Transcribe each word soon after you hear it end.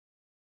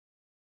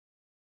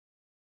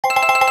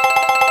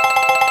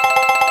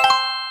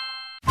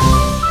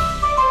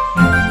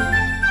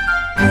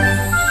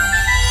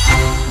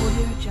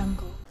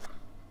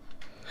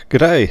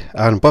G'day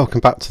and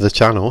welcome back to the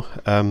channel.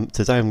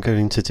 Today I'm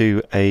going to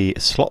do a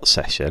slot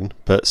session,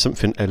 but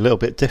something a little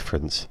bit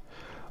different.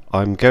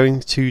 I'm going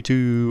to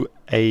do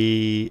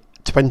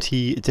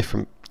 20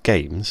 different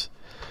games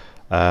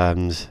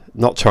and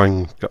not try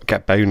and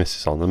get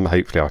bonuses on them,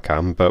 hopefully I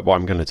can, but what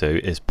I'm going to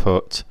do is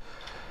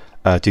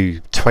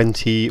do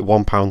 20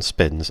 £1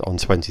 spins on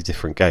 20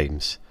 different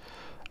games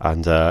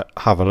and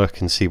have a look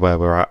and see where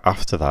we're at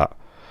after that.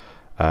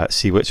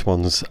 See which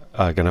ones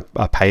are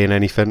paying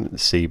anything,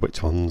 see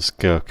which ones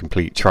go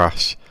complete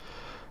trash,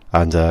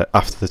 and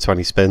after the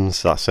 20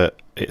 spins, that's it.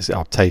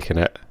 I've taken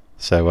it.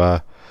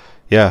 So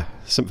yeah,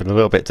 something a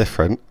little bit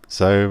different.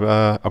 So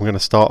I'm going to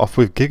start off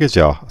with Giga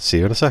Jar. See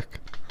you in a sec.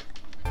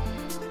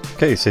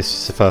 Okay, so this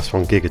is the first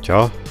one, Giga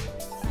Jar.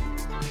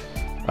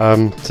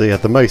 So yeah,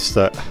 the most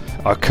that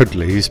I could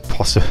lose,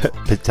 possibly,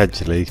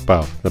 potentially,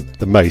 well,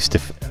 the most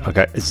if I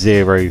get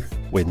 0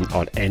 win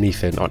on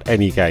anything, on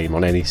any game,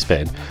 on any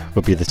spin,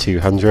 would be the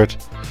 200.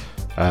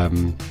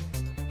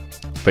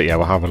 But yeah,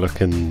 we'll have a look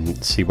and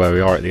see where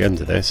we are at the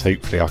end of this.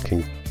 Hopefully I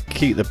can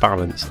keep the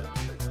balance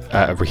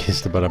at a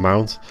reasonable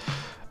amount.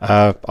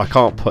 I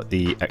can't put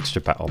the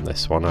extra bet on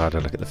this one. I had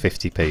a look at the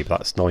 50p, but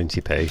that's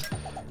 90p,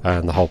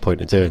 and the whole point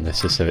of doing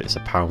this is so it's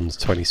 £1,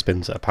 20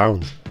 spins at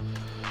 £1.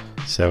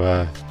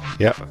 So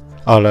yeah,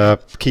 I'll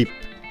keep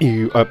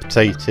you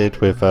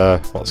updated with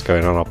what's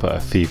going on. I'll put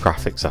a few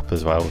graphics up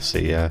as well, so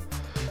you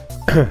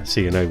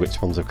know which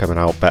ones are coming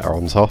out better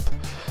on top.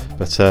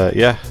 But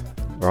yeah,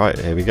 right,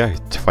 here we go,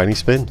 20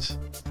 spins.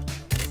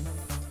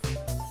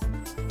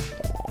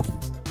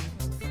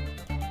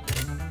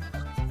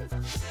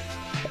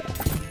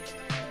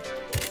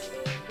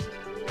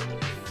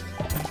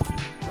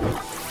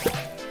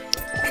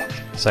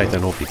 Say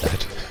they'll all be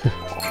dead.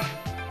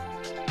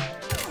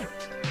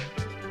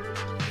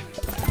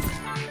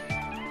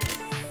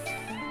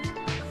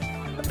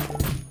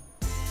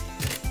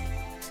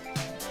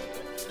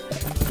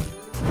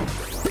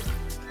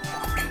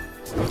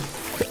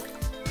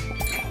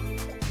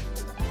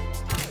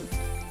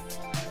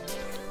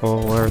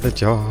 Oh, where are the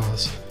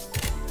jars?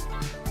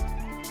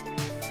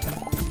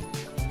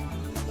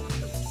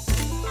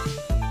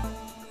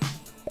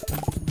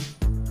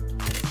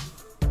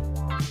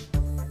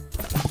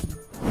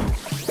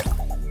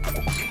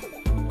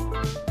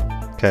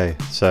 Okay,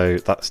 so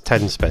that's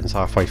 10 spins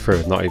halfway through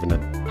and not even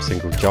a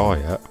single jar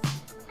yet.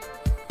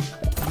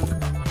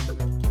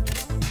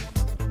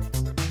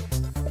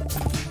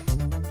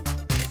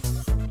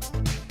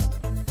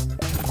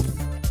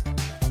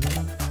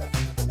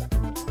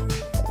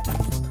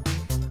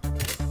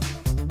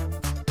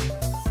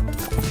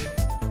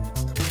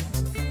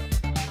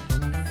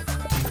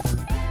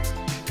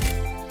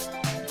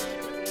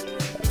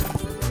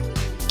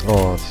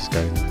 Oh, this is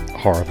going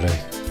horribly.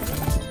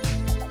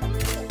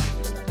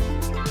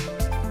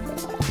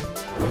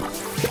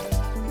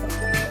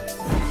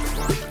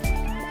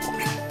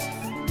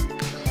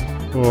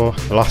 Oh,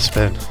 last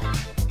spin.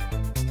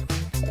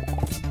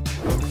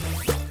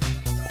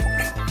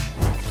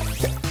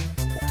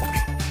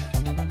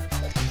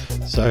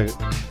 So,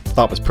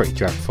 that was pretty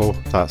dreadful.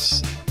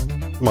 That's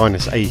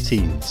minus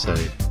 18, so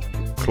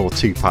claw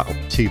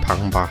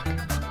 £2 back.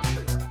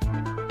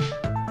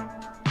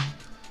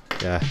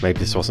 Yeah, maybe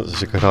this wasn't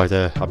such a good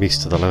idea. I'm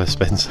used to the lower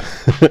spins.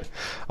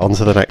 On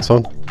to the next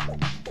one.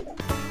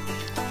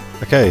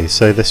 Okay,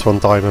 so this one,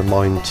 Diamond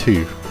Mine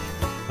 2.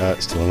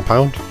 Still on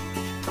 £1.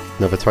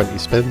 Another 20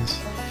 spins.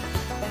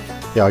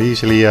 Yeah, I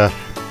usually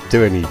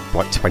do only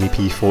like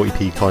 20p,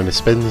 40p kind of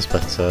spins,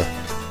 but I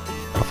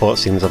thought,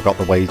 seeing I've got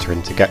the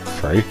wagering to get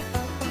through,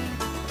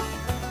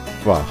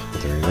 well, I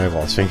don't really know what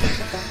I was thinking.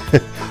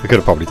 I could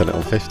have probably done it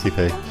on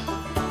 50p.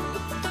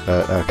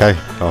 Okay,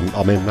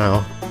 I'm in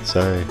now,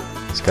 so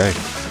let's go.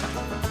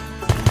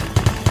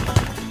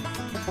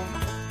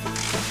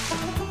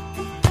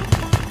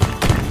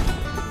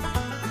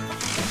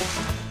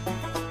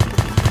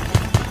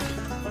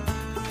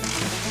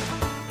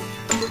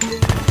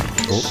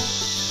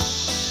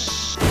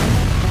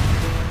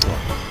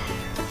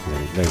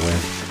 No win.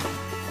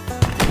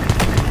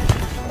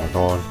 Oh,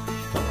 go on.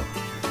 Oh.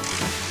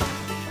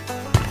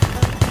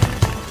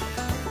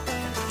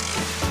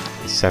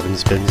 7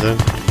 spins in.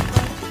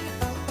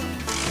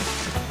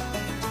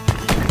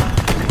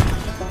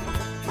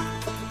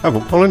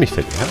 Haven't pulled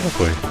anything yet, have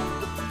we?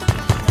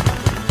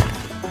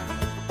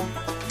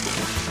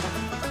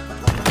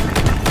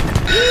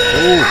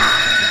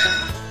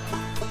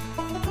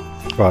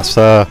 Right,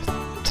 so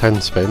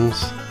 10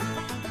 spins.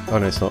 Oh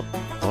no, it's not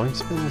 9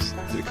 spins.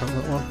 Did it count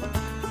that one?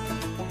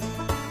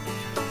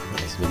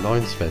 It's been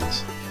 9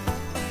 spins.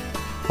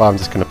 Well, I'm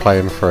just going to play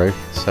them through.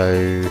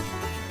 So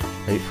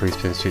 8 free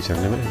spins reach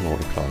unlimited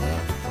multiplier,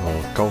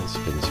 or gold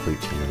spins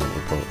reach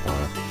unlimited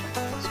multiplier.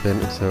 Spin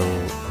until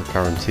the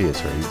guarantee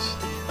is reached.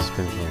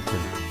 Spin all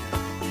free.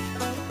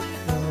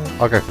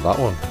 I'll go for that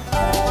one.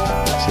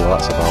 See what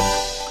that's about.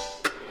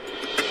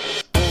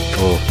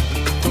 Oh.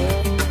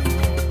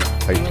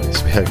 Hopefully this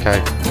will be okay.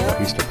 At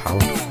least £1.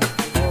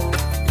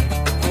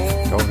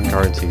 Golden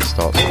guarantee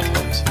starts at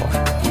times 5.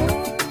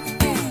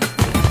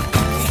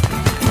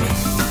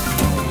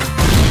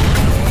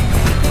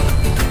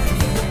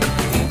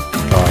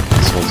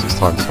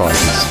 times 5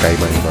 is game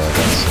over, I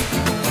guess.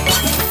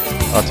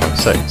 Oh,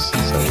 times 6,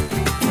 so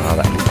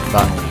that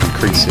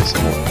increases the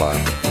multiplier.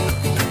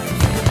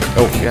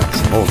 Oh yes,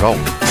 more gold.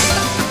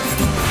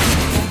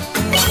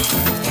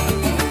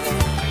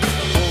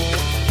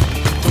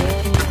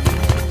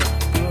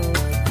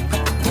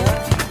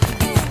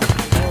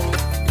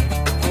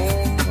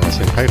 Right,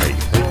 so payday.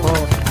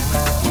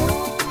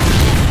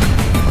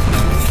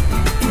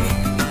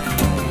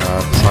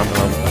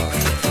 Sandman.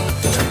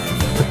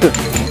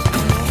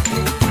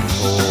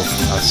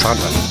 Or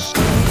Sandman.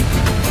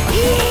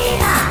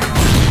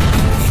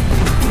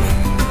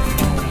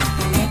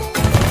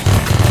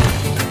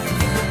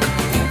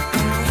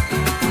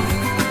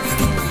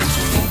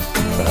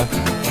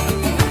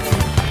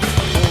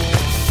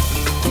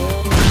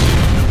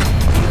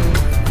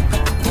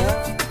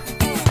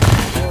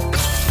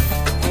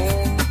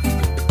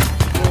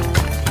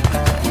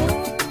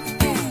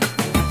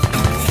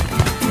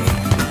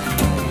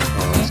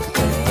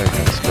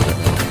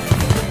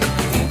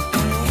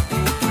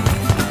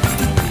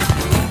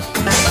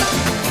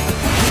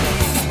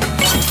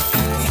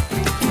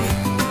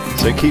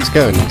 So it keeps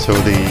going until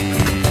you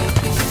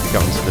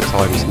get onto the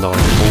times 9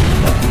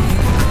 multiplier.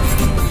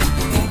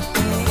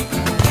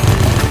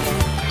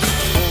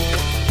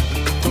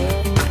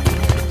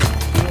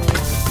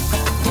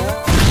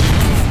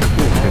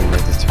 We've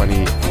made the 20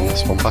 on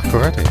this one back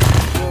already.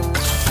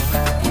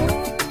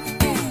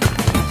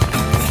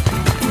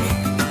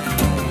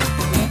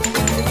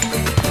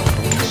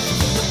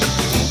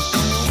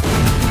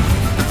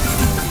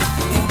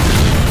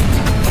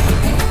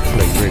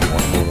 No, you really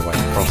want all the way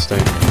across, don't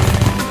you?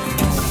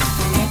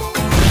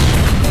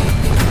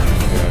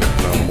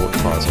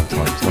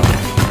 Sometimes not.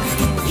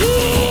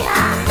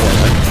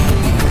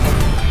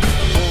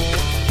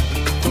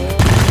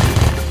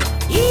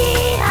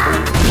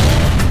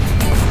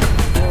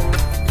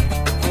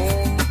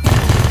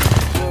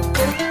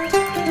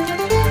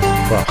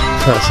 Well,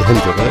 that's the end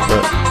of it,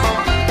 but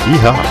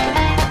yeehaw!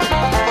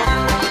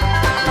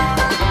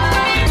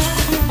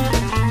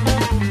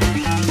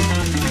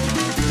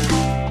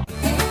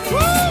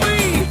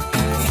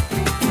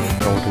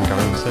 Golden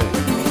guarantee.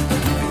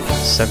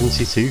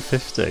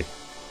 72.50.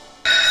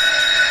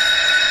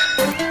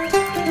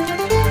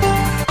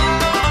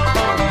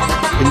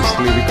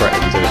 Instantly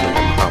regretting doing the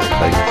 £1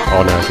 thing.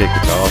 Oh no, I did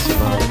get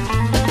Arsenal.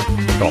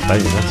 Got a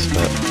bonus,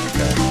 but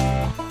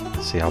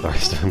yeah. See how the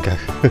rest of them go.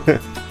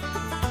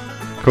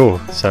 Cool,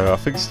 so I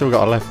think still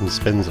got 11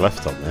 spins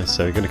left on this,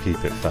 so we're going to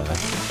keep it fair.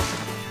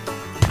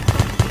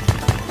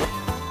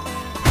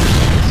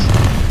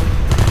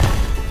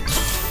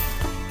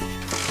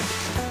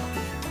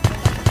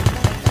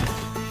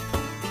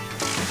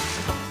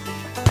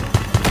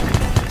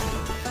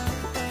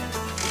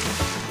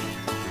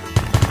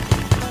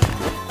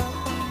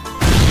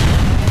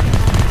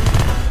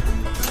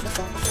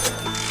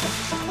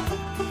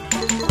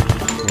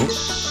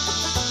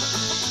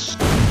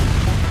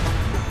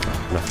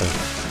 Nothing.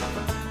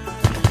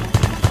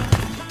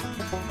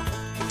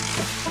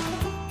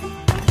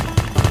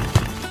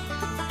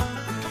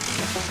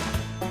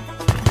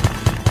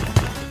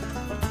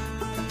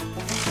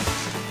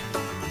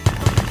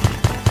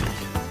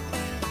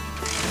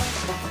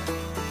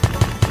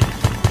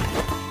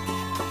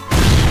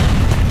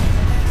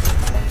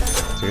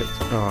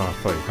 Oh, I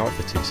thought you got it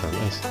for 2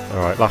 centres.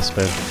 Alright, last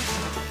spin.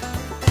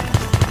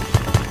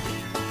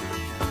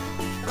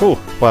 Cool,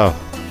 wow,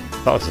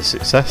 that was a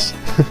success.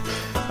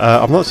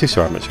 I'm not too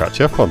sure how much to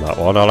catch up on that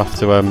one. I'll have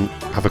to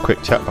have a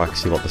quick check back,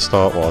 see what the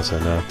start was,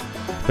 and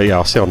but yeah,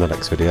 I'll see you on the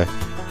next video,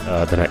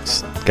 the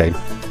next game.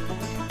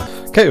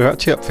 Okay, we're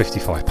actually up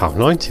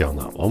 £55.90 on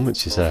that one,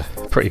 which is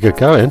pretty good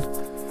going.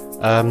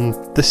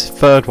 This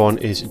third one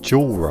is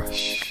Jewel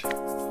Rush.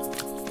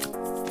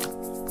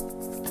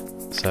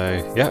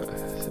 So yeah,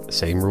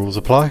 same rules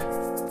apply.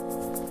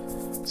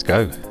 Let's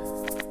go.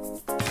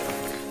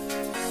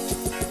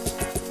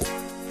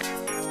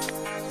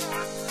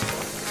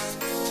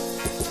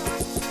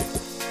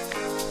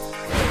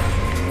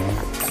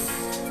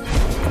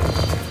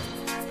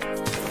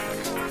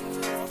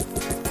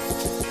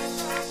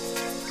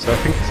 So I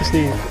think I just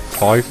need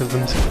 5 of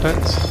them to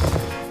connect.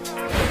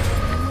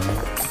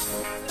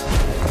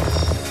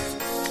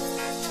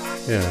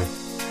 Yeah.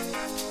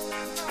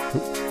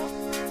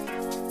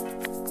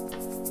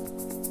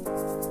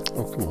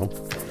 Oh, come on.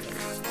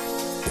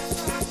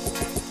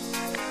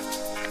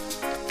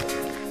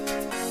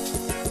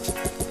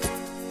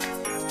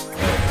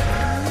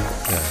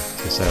 Yeah,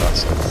 so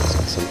that's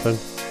something.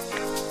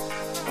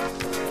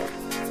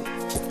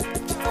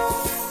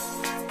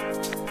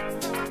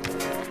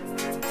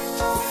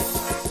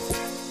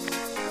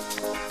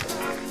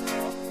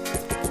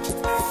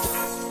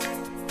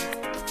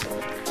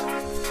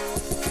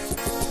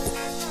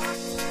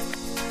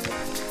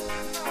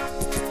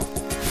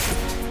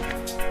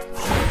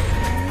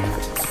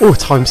 Oh,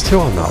 ×2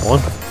 on that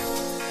one.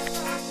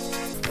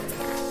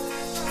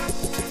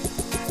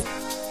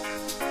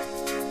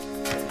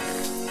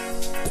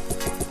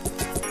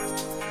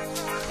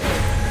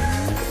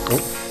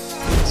 Oh,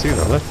 see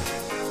that then.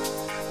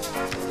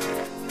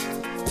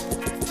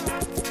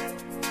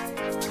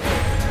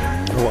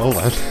 well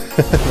then.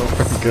 Not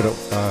very good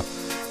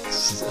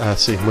at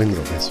seeing wins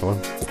on this one.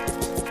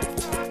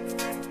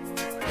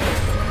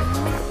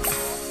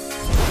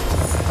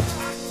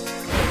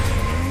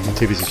 I'm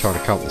too busy trying to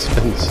count the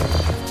spins.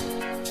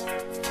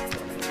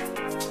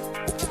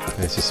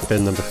 This is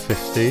spin number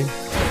 15.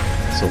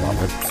 That's all that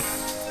went.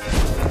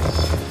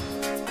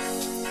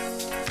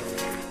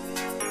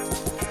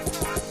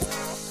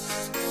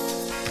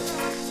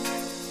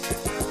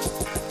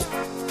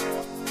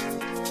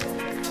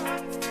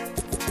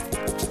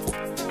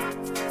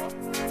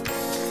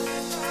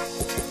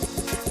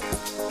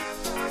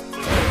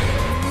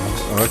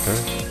 Okay.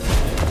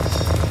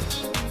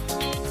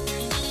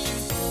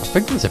 I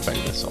think there's a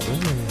bonus on it.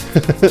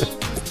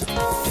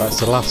 That's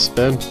the last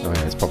spin. Oh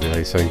yeah, it's probably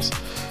those things.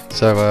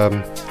 So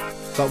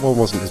that one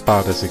wasn't as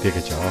bad as a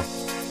Giga Jar.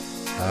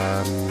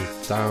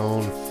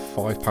 Down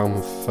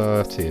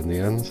 £5.30 in the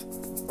end.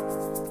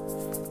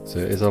 So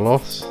it is a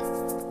loss.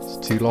 It's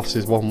 2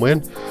 losses, 1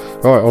 win.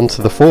 Right, on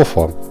to the 4th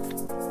one.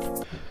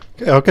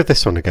 Okay, I'll give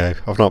this one a go.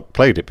 I've not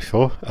played it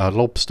before.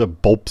 Lobster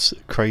Bob's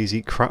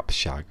Crazy Crap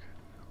Shag.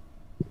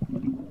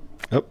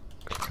 Oh,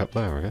 click up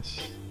there, I guess.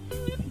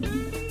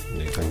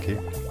 No, thank you.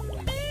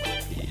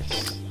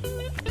 Yes.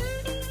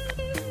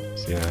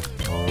 So yeah,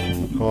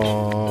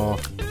 oh.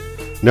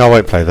 No, I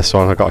won't play this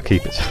one. I've got to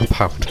keep it to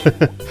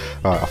 £1.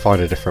 Alright, I'll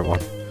find a different one.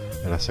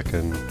 Unless I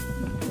can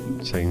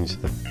change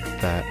the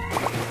bet.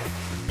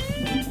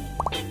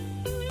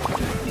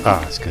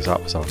 Ah, it's because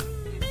that was on.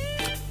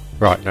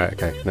 Right, no,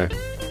 okay, no.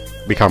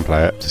 We can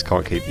play it, just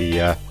can't keep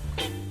the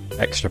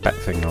extra bet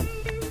thing on.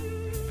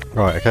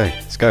 Right, okay,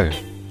 let's go.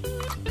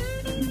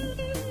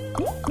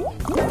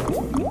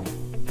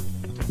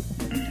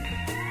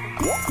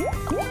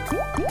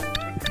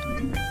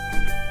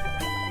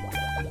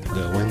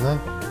 Little win there.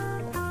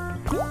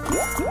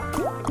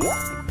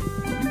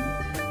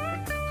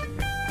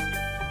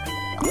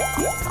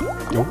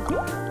 Oh.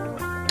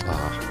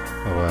 Ah,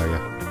 oh where are you?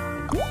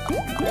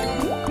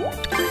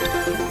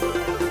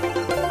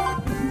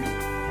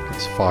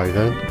 It's 5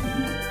 then.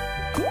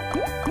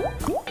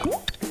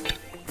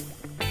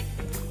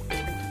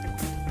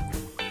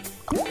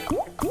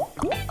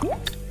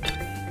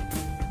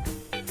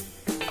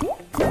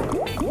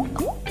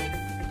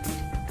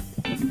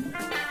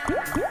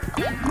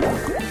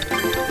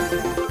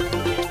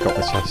 Got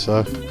the chest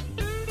there.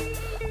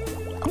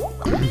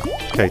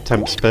 Okay,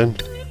 temp spin.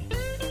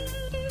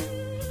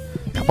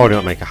 I'll probably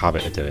not make a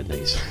habit of doing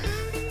these.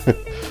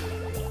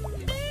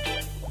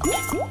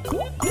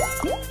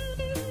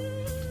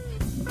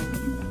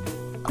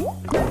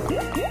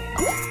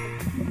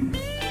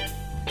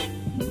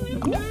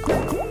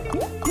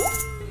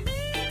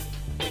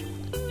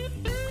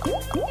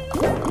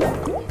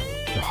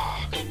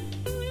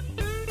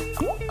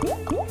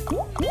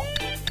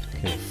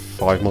 Okay,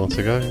 5 more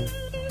to go.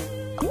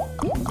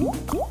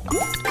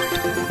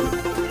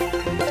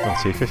 Oh,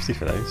 250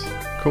 for those.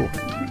 Cool.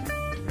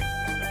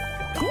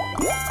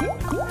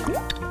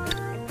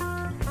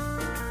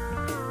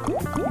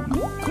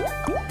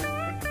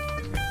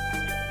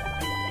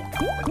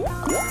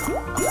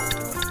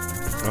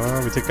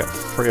 Oh, we did get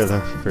three of the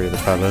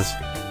fellas.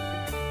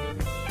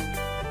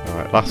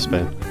 Alright, last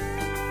spin.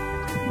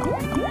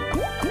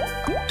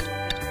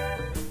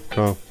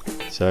 Cool.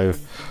 So,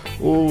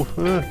 oh,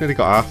 nearly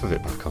got half of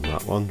it back on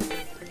that one.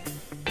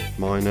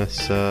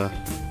 Minus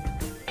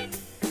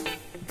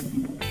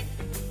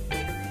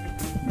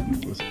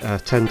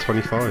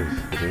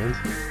 10.25 at the end.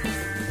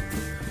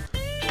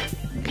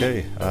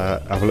 Okay,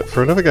 have a look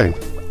for another game.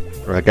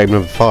 Game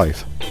number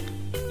 5.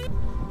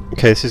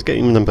 Okay, this is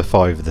game number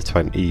 5 of the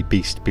 20,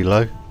 Beast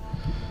Below.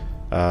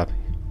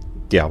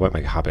 Yeah, I won't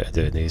make a habit of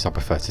doing these. I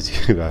prefer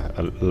to do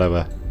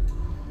lower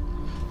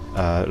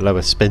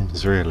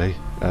spins really.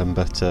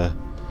 But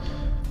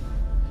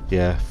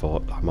yeah,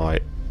 thought I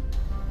might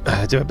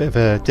do a bit of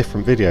a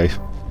different video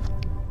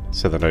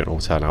so they don't all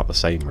turn out the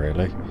same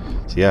really.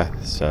 So yeah,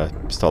 let's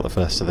start the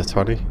first of the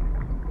 20.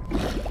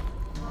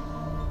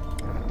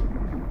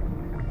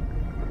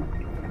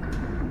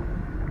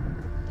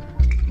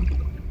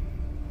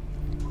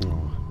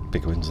 Oh,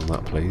 big wins on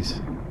that please.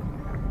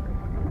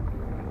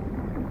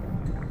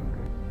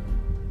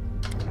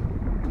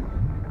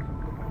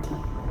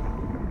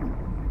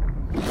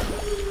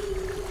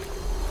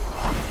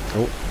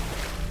 Oh,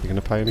 you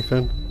gonna pay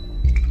anything?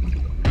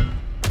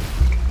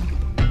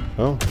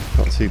 Oh,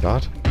 not too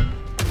bad. I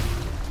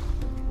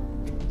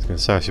was gonna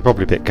say I should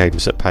probably pick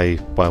games that pay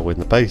well in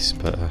the base,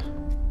 but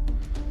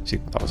see,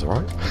 that was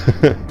alright.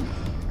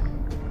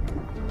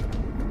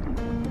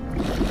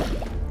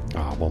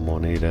 Ah, one more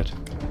needed.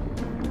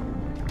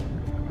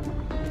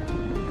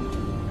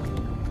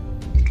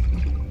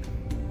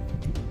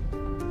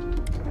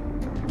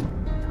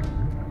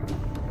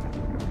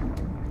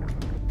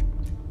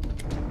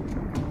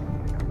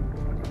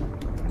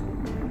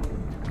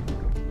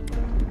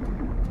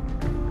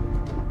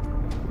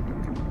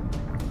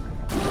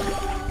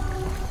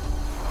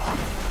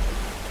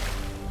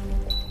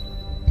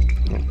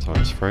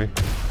 Times 3. I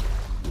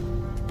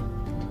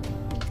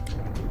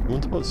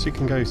wonder what you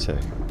can go to.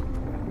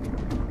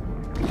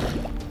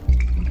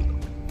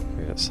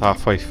 It's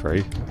halfway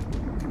through.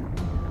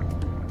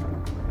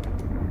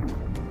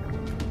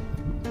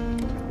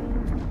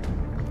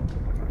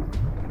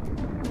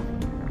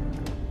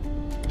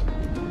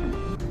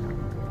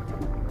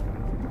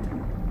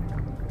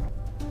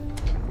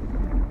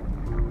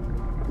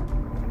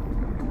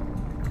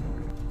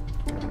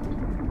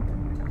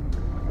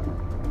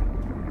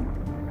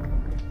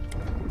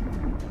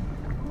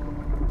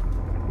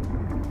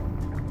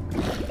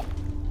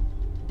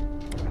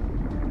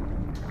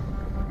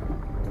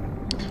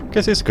 I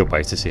guess it's a good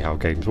way to see how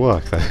games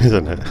work though,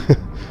 isn't it?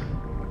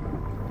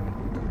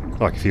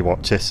 Like if you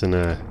watch this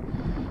and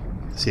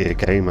see a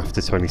game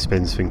after 20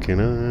 spins thinking,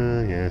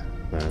 yeah,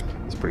 no,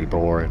 it's pretty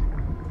boring.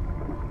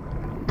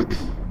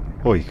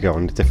 Or you could go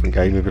on a different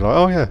game and be like,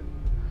 oh yeah,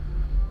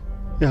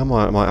 I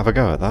might have a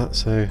go at that.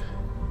 So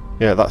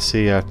yeah, that's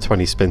the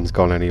 20 spins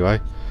gone anyway.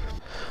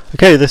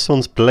 Okay, this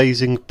one's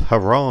Blazing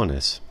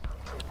Piranhas.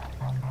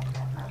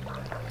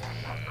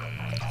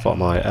 Thought I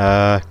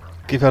might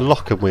give a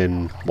lock and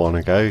win one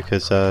a go,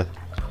 because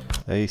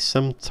they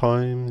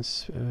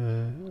sometimes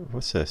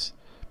what's this?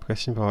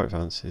 Progression bar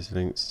advance is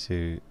linked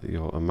to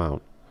your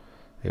amount.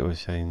 It will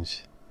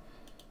change.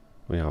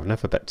 Well, yeah, I've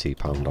never bet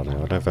 £2 on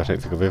it. I don't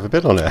think I've ever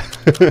been on it.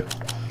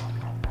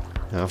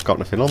 Yeah, I've got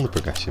nothing on the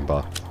progression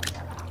bar.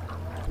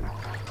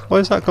 Why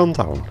has that gone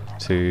down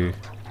to?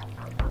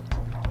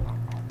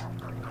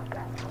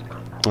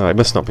 Oh, it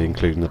must not be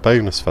including the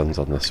bonus funds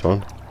on this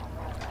one.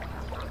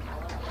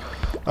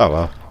 Oh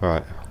well,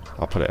 right.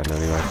 I'll put it in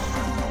anyway.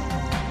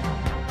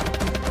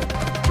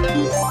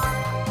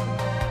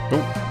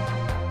 Ooh.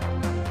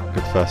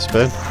 Good first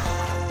spin.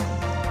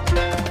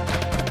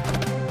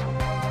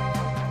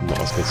 Not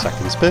as good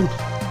second spin.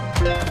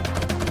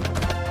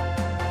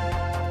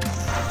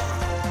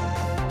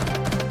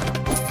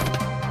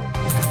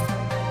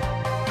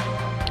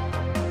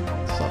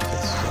 It's like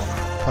this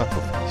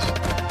purple fish.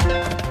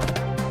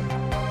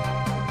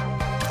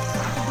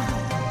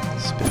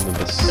 Spin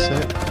number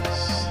 6.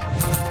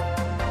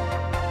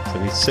 So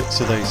I need 6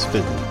 of those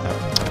spin.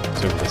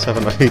 So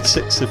 7. I need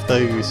 6 of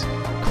those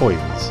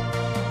coins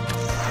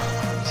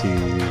to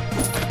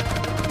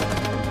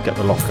get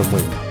the lock and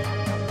win.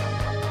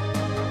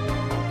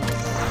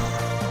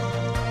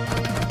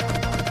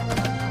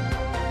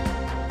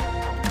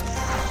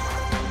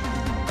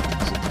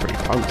 It's pretty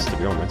pants, to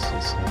be honest.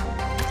 It's,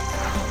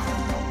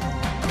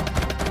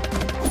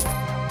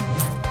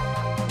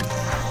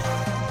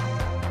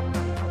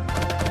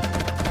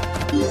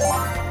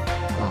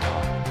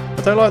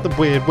 I don't like the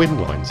weird win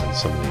lines in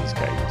some of these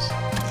games.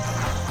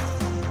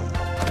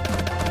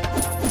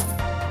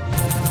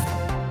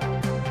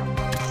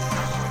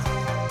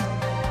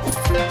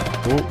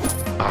 Ooh.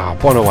 Ah,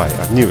 one away.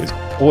 I knew it was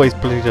always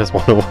blue, just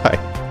one away.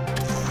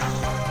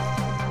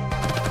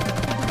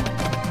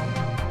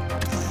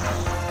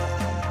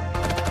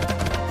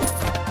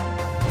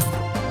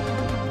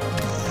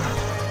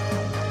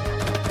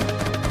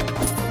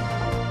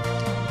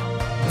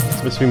 It's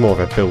supposed to be more of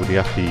a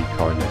buildy-uppy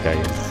kind of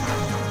game.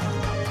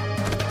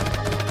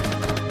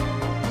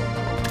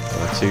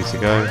 2 to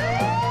go.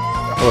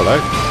 Oh, hello.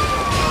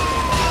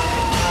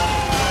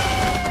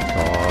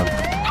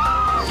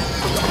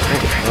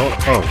 Come on.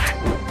 Oh.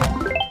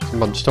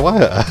 Munched away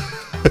at her.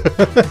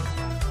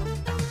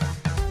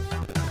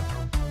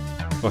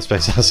 Well, I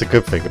suppose that's a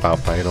good thing about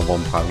playing a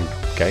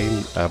 £1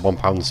 game,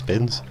 £1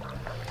 spins.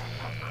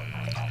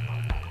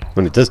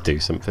 When it does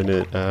do something,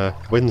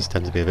 wins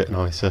tend to be a bit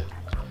nicer.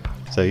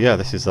 So yeah,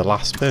 this is the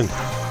last spin.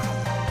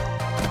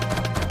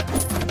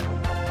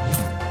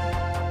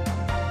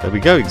 There we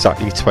go,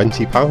 exactly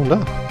 £20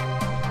 up.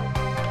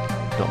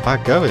 Not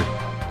bad going.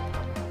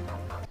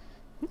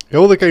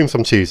 All the games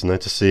I'm choosing are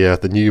just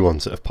the new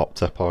ones that have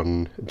popped up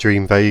on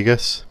Dream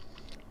Vegas.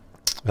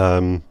 So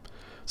I'm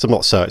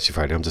not searching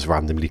for any, I'm just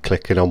randomly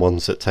clicking on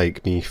ones that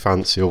take me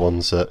fancy, or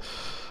ones that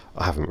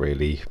I haven't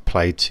really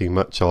played too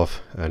much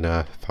of and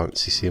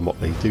fancy seeing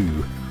what they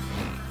do.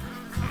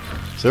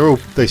 So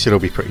they should all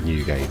be pretty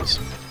new games.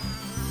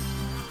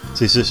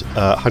 So this is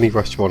Honey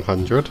Rush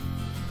 100.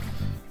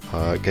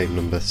 Game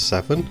number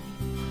 7.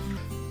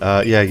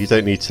 Yeah, you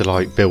don't need to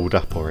like build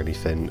up or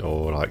anything,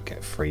 or like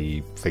get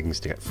free things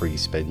to get free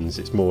spins.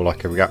 It's more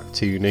like a React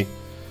Toonie,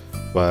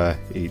 where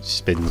each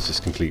spin's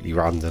just completely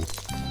random.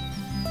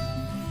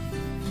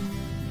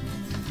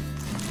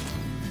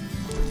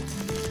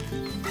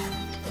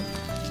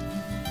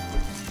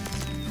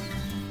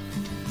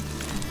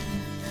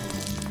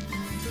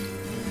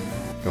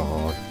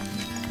 God,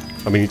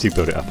 I mean you do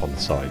build it up on the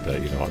side, but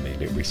you know what I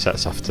mean. It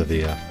resets after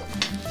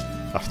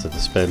the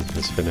spin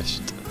is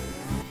finished.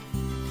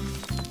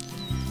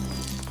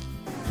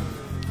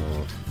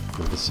 Oh,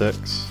 number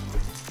 6.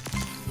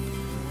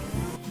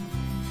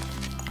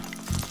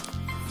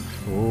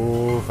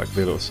 Oh, if I could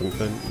be a little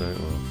something. No,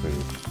 well, maybe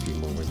a few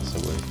more wins,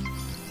 something.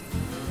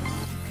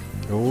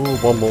 Oh,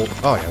 one more.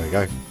 Oh, yeah, there we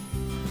go.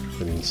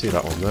 Didn't even see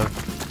that one there.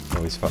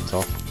 Oh, he's fucked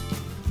off.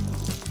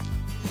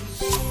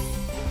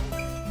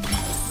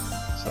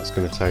 So that's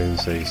going to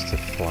change these to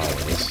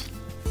flowers.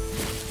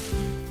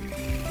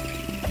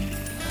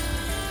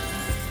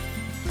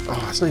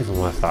 Oh, it's not even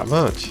worth that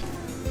much.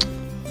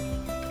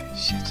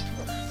 Shit.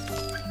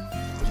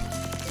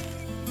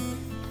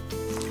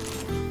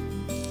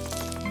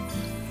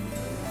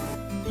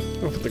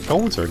 Oh, the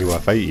gold's are only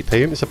worth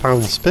 80p and it's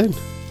 £1 spin.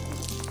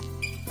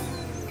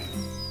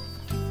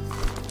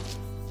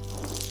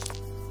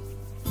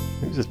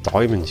 It's just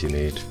diamonds you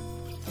need.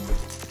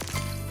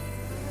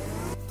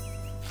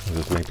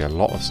 There's maybe a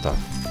lot of stuff.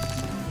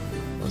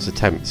 That's a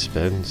 10th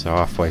spin, so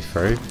halfway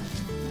through.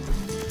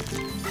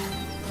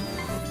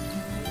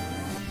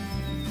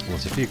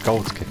 There's a few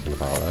golds kicking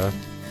about there.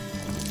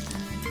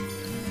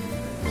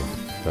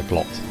 Oh, they're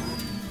blocked.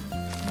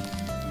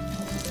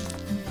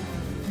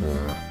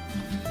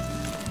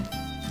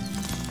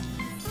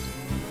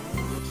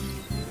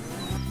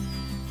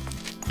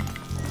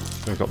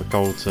 We've got the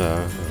golds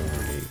there.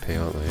 Oh, 80p,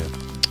 aren't they?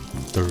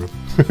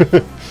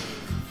 Yeah.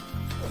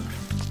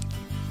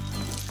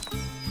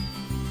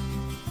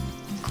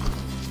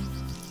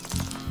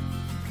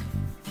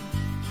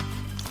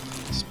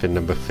 Spin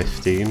number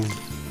 15.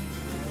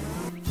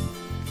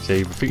 So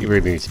I think you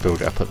really need to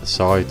build it up at the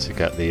side to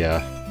get the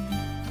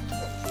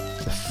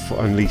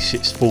unleash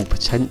its full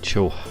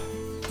potential.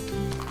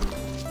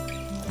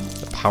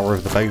 The power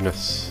of the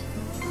bonus.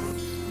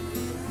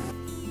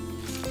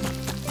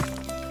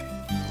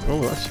 Oh,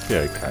 that should be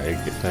okay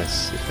if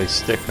they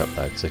stick up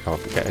there because they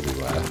can't get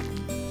anywhere.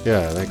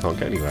 Yeah, they can't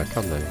get anywhere,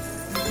 can they?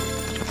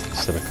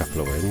 Still a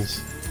couple of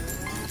wins.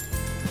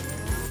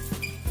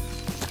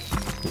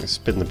 Let's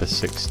spin number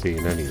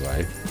 16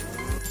 anyway.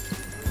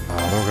 Oh,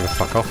 they're all going to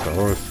fuck off, they're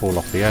all going to fall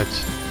off the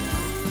edge.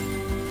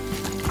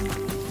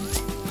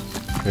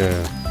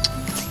 Yeah.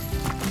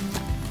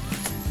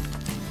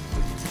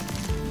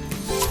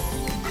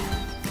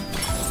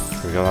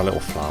 So we got that little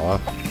flower.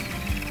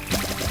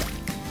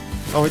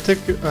 Oh, it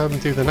did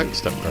do the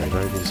next upgrade,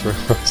 I just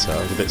realised that.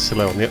 I was a bit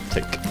slow on the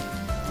uptick.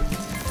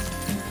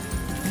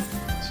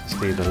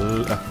 Just need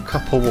a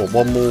couple more,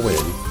 one more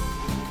win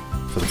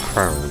for the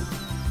crown.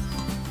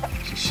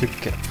 Which you should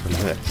get from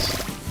this.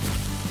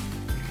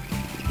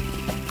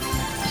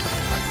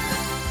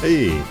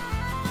 Hey!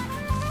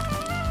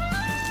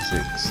 Is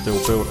it still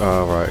built?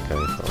 Oh, right, okay,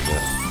 that was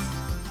it.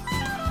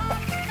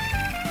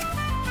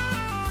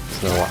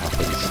 So now what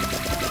happens?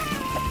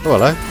 Oh,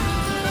 hello.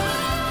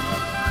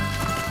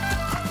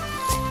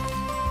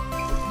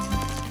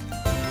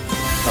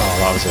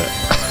 That was it. I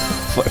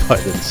thought it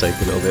might have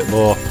saved a little bit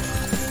more.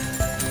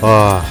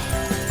 Ah.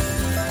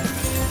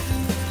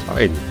 I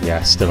mean,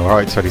 yeah, still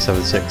alright,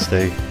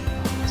 2760.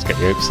 Let's get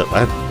the hopes up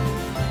then.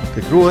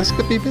 Oh, this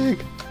could be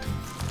big.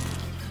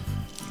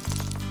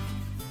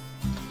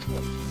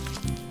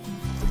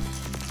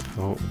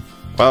 Oh.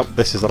 Well,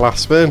 this is the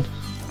last spin.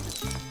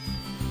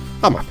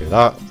 I'm happy with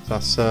that.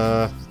 That's,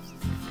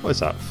 what is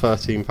that,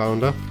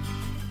 £13?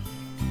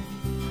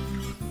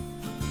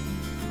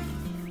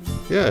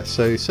 Yeah,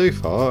 so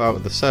far, out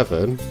of the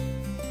 7,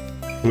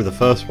 with the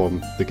first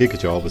one, the Giga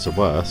Jar was the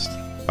worst.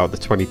 Out of the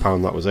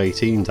 £20, that was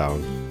 18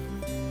 down.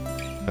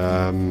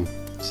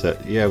 So,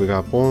 yeah, we've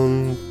had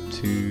 1,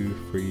 2,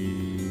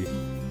 3,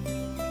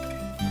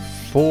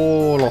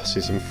 4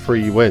 losses and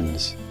 3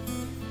 wins.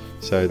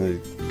 So,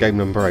 the game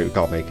number 8, we've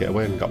got to make it a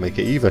win, got to make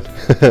it even.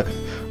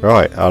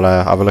 Right, I'll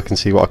have a look and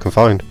see what I can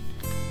find.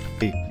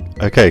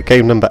 Okay,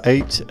 game number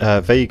 8,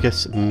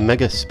 Vegas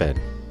Mega Spin.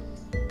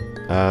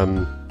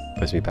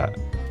 Where's me bet?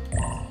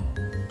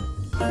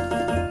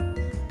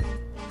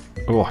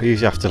 Oh, I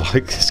usually have to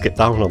like skip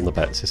down on the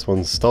bets. This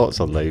one starts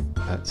on low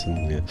bets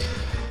and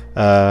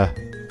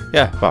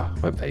yeah, well, I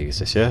went Vegas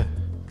this year.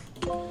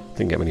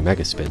 Didn't get many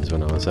mega spins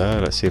when I was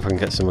there. Let's see if I can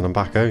get some when I'm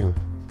back home.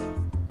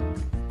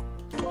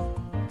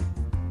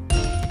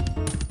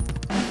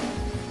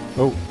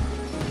 Oh.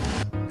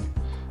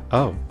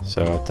 Oh,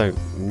 so I don't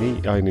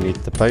need, I only need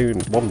the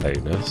one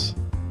bonus.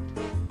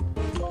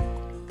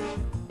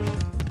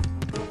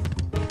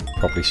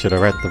 Probably should have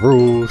read the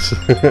rules.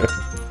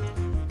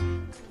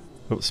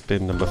 Oh,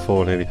 spin number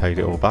 4 nearly paid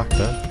it all back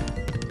there.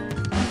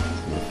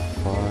 Number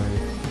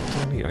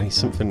 5. I need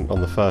something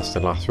on the first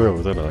and last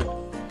reel, don't I?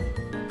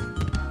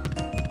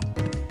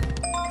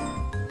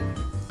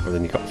 And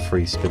then you got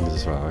 3 spins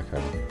as well,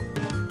 okay.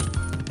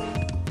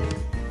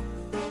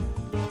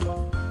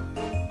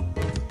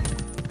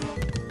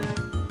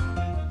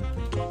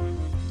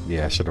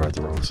 Yeah, I should have read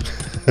the rules.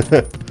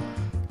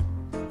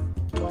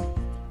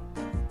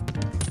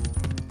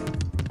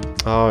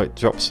 Oh, it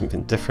dropped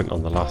something different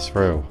on the last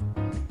row.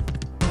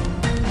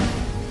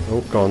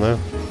 Oh, go on now.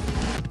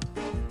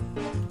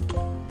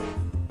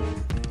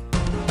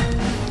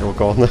 Oh,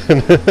 go on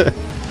then.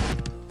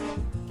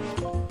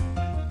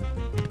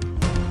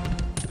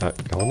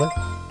 Go on then.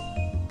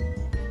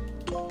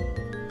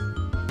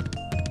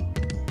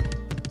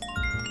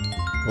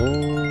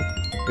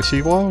 Oh, is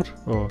she wild?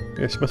 Oh,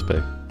 yeah, she must be.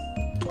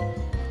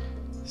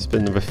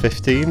 Spin number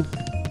 15.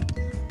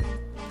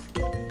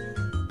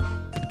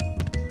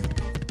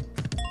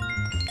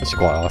 It's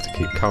quite hard to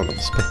keep count of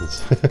the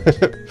spins.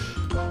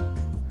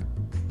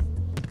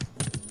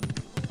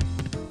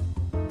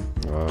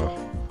 Oh.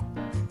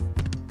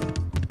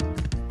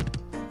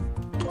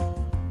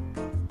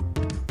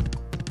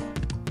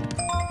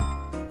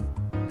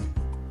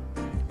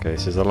 Okay,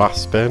 this is the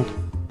last spin.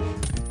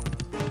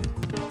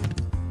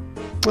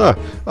 Ah,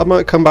 I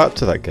might come back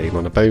to that game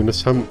on a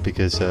bonus hunt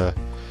because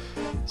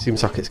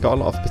seems like it's got a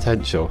lot of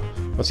potential.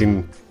 I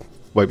mean,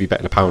 won't be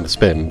betting £1 a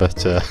spin,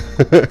 but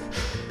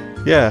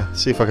yeah,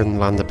 see if I can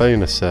land a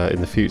bonus in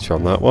the future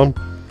on that one.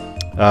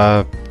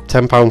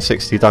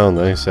 £10.60 down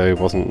though, so it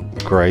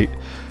wasn't great.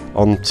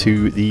 On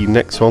to the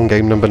next one,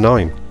 game number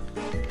 9.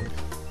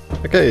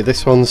 Okay,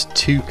 this one's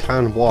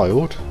Toucan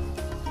Wild.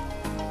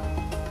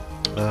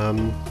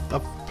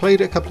 I've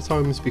played it a couple of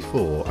times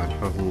before and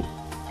haven't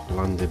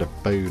landed a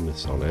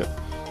bonus on it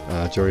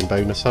during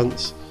bonus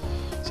hunts,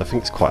 so I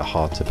think it's quite a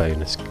hard to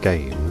bonus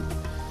game.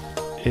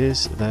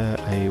 Is there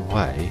a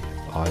way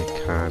I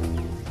can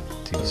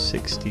do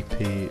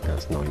 60p?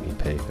 That's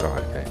 90p.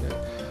 Right, okay, no.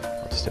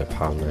 I'll just do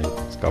 £1 then.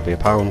 It's got to be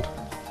 £1.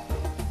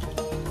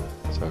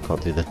 So I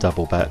can't do the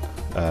double bet,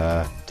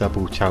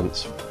 double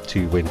chance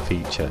to win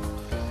feature.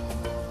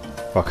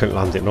 Well, I couldn't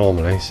land it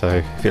normally, so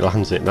if it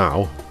lands it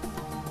now,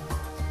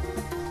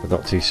 I'm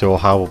not too sure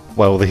how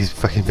well these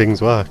fucking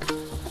things work.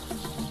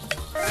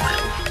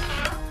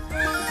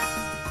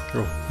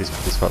 Oh, he's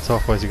fucked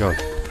off. Where's he gone?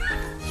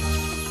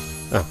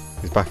 Oh,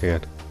 he's back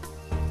again.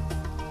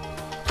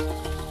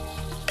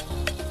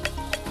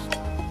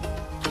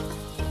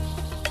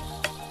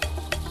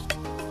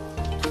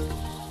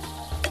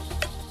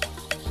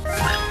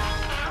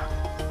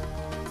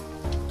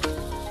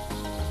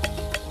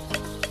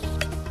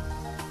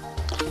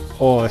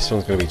 Oh, this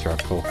one's going to be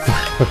dreadful.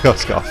 I've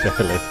got a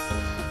feeling.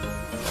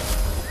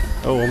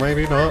 Oh, well,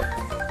 maybe not.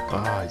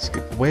 Ah, it's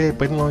good. Weird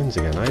wind lines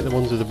again. I hate the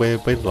ones with the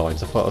weird wind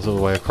lines. I thought I was all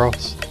the way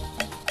across.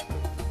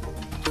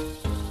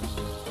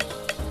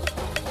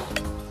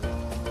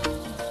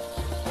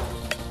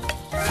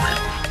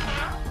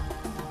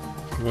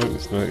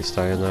 No, it's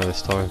staying there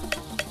this time.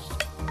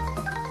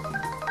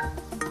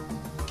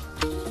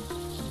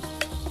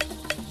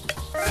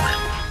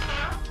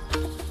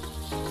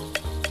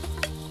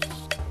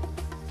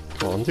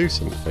 Come on, do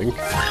something.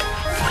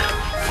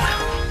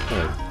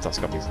 Oh, that's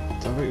got me.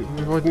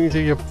 Why didn't you do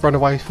your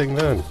runaway thing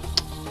then?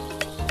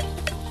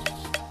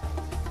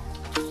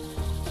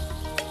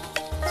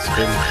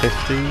 Spin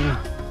 15.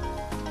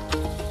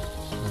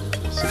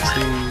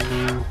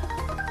 16.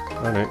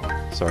 Oh no,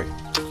 sorry.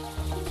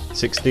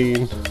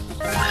 16.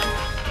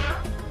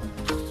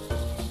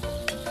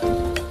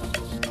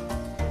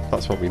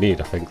 That's what we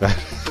need, I think, then.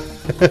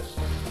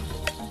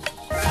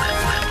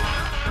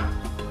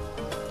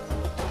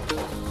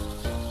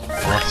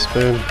 Last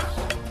spin.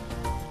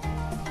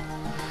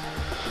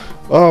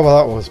 Oh,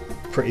 well, that was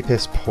pretty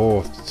piss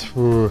poor.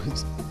 Well,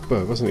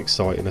 it wasn't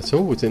exciting at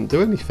all. It didn't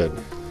do anything.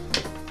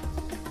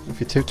 If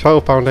you took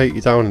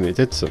 £12.80 down and it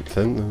did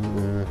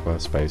something, well, I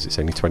suppose it's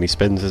only 20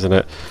 spins, isn't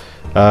it?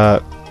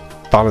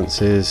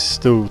 Balance is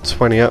still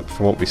 20 up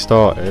from what we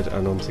started,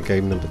 and on to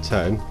game number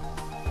 10.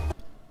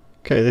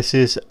 Okay, this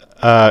is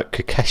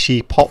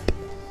Kokeshi Pop.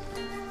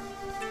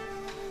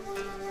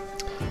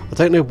 I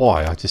don't know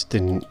why, I just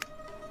didn't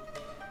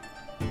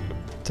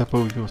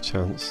double your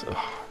chance.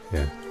 Oh,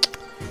 yeah.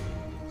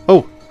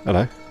 Oh,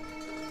 hello.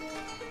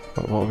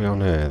 What are we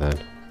on here then?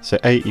 So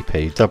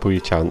 80p, double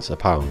your chance,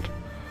 £1.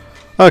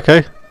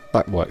 Okay,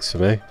 that works for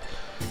me.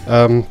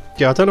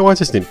 Yeah, I don't know why I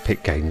just didn't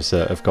pick games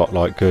that have got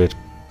like good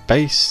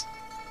base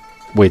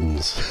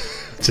wins.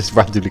 Just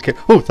randomly kick.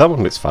 Oh, that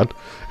one looks fun.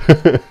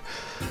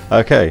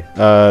 Okay,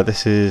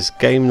 this is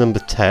game number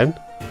 10.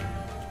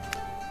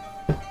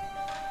 It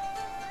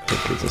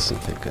gives us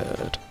something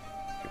good.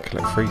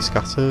 Collect 3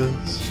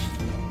 scatters.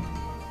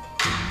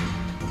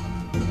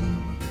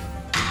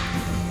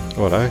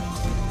 Oh, hello.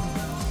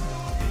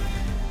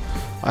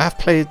 I have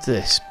played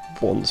this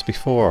once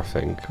before, I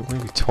think, or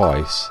maybe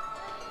twice,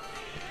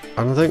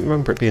 and I don't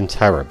remember it being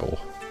terrible.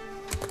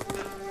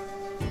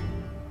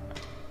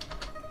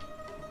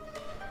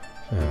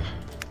 Yeah.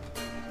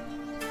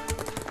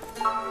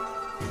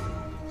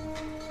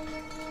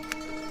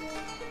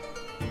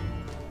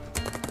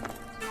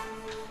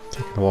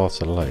 Taking a while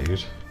to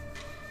load.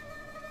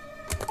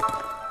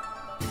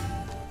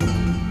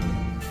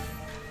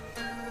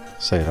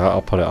 Say that,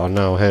 I'll put it on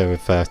now here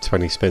with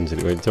 20 spins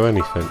and it won't do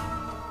anything.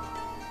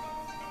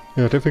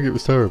 Yeah, I don't think it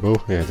was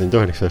terrible. Yeah, it didn't do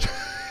anything.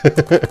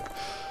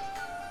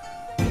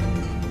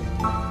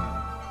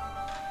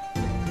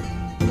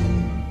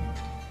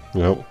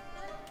 Nope.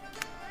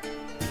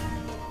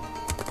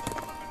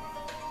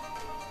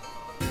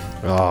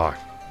 Ah,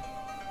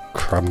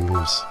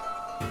 crumbs.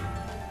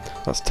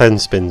 That's 10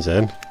 spins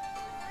in.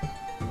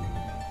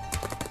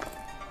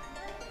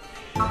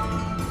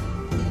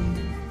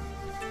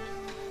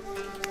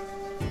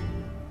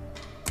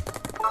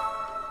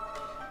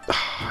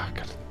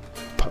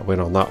 Win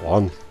on that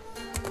one.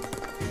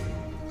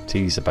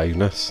 Teaser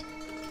bonus.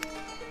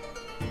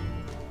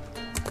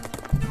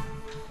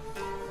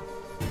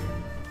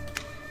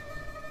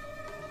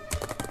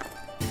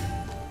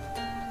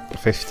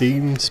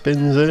 $15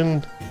 spins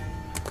in.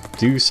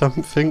 Do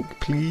something,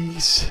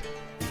 please.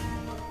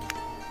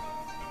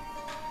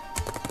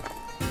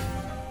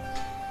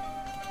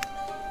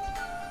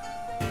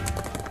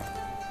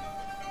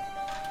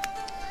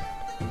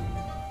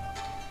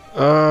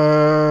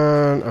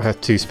 And I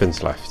have 2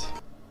 spins left.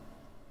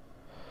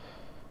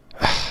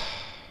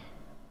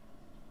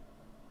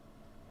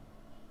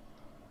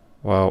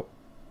 Well,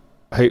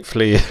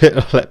 hopefully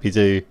it'll let me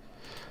do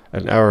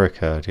an error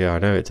occurred. Yeah, I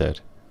know it did.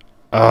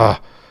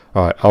 Alright,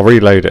 I'll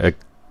reload it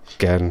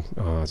again.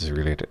 Oh, I'll just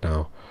reload it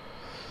now.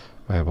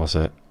 Where was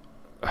it?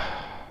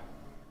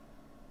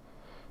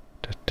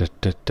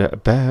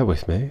 Bear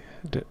with me.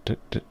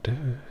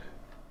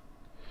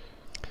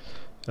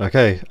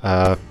 Okay,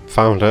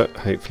 found it.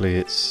 Hopefully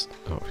it's...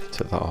 Oh,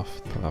 took that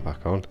off. Put that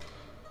back on.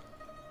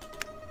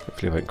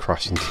 Hopefully it won't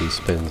crash in 2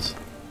 spins.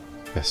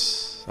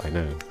 Yes, I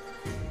know.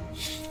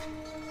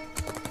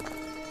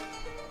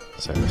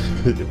 So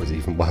it was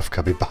even worth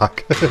coming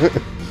back.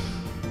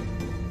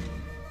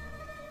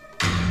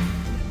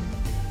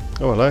 Oh,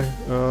 hello.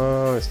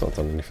 It's not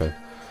done anything.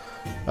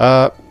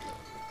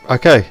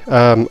 Okay,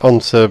 on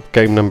to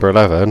game number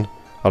 11.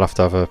 I'll have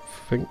to have a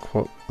think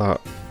what that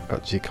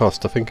actually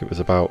cost. I think it was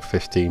about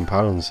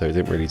 £15, so it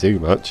didn't really do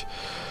much.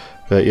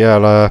 But yeah,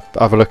 I'll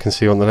have a look and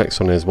see what the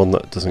next one is. One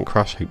that doesn't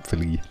crash,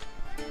 hopefully.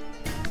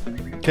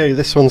 Okay,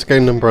 this one's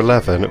game number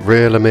 11.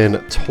 Reel 'em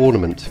in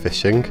tournament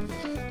fishing.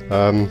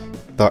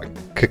 That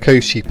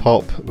Kokoshi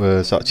Pop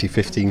was actually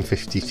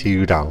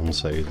 15.52 down,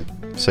 so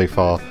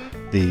far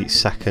the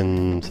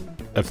second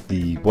of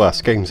the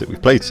worst games that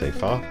we've played so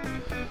far.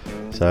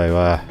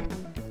 So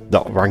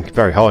not ranked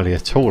very highly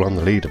at all on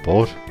the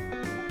leaderboard.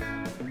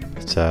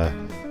 But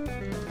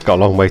got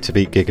a long way to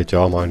beat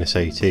Gigajar minus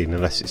 18,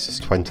 unless it's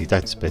just 20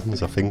 dead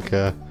spins. I think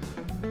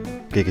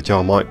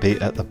Gigajar might be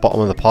at the bottom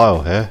of the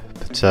pile here.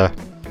 But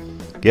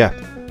yeah,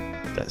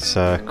 let's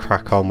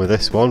crack on with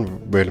this one.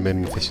 Reel 'em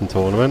in fishing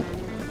tournament.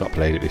 Not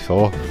played it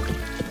before.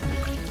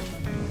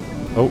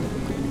 Oh,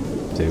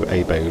 do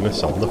a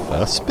bonus on the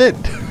first spin.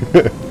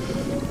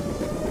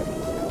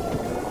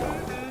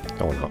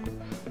 Oh, not.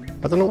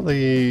 I don't know what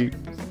the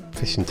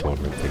fishing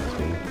tournament things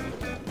mean.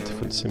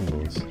 Different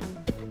symbols.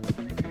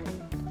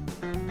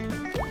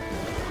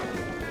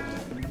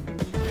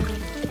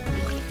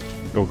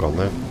 All gone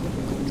there.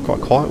 It's quite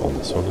a quiet one,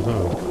 this one as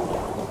well.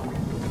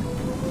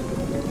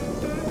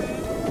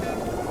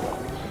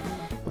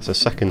 That's a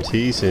second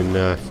tease in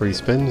 3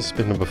 spins.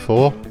 Spin number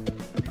 4.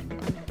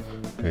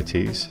 No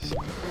tease.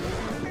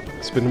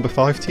 Spin number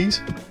 5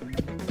 tease.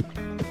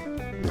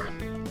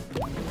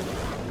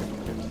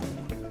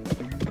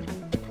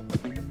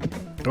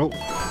 Oh.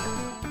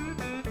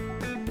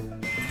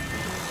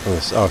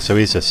 Oh, so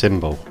he's a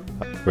symbol.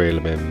 Reel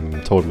 'em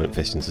in tournament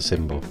fishing's a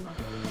symbol.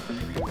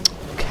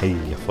 Okay,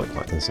 I thought you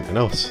might have done something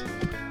else.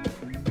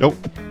 Oh.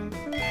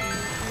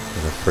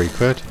 Another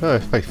 £3. Oh,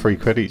 if I pay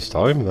 £3 each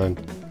time, then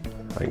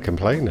I ain't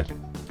complaining.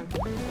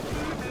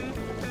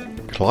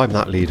 Climb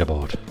that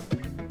leaderboard.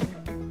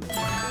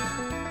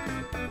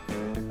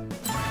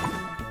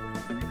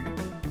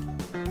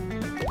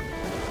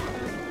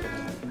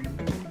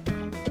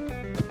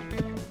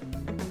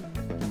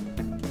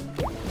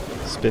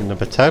 Spin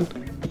number 10.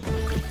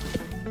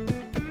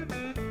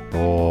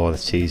 Oh, the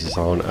cheeses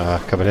aren't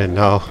coming in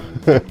now.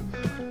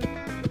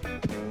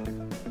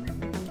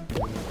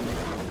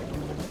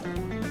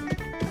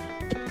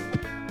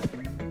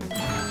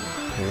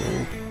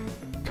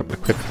 Couple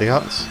of quid for the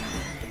arts.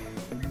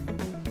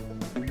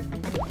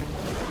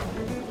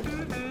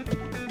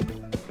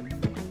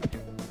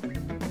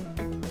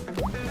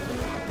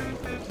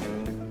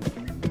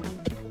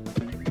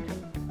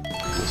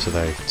 So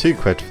they 2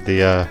 quid for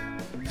the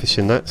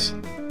fishing nets.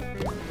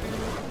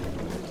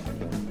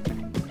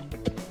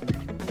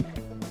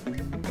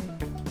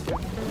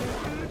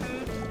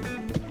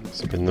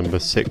 Spin number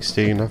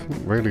 16. I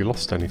haven't really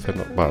lost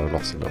anything. Well, I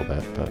lost a little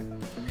bit, but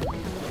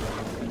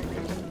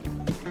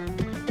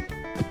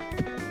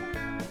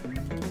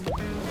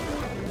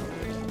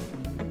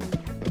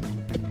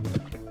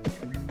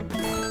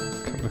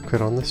couple of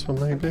quid on this one,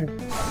 maybe.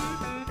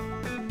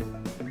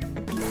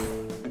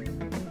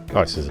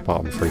 Oh, this is a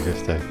bottom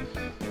 350.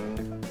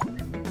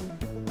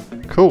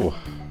 Cool.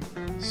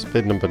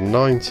 Spin number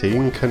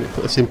 19. Can it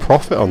put us in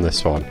profit on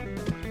this one?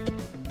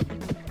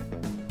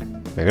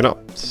 Maybe not.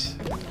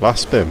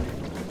 Last spin.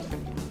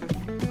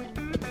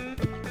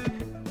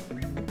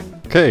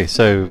 Okay,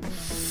 so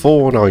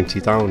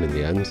 490 down in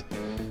the end.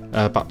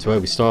 Back to where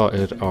we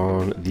started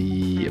on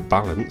the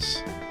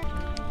balance.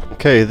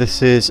 Okay,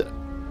 this is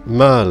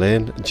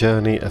Merlin,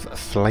 Journey of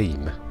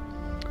Flame.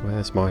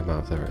 Where's my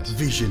map? There it is.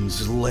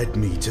 Visions led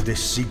me to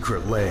this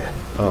secret lair,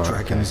 the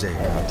Dragon's Egg.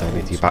 I don't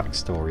need your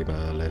backstory,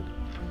 Merlin.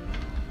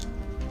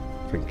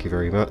 Thank you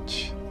very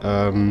much.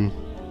 Do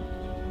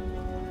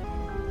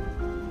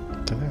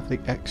they have the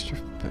extra?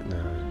 But no,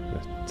 I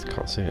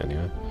can't see it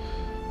anywhere.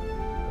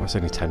 Oh, it's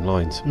only 10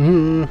 lines.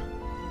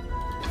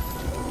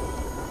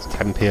 It's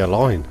 10p a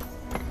line.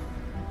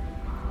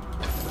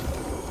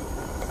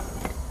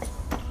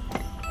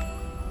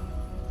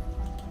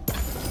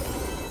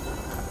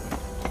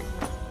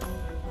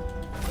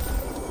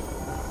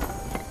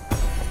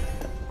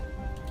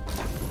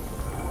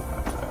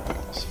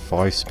 It's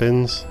 5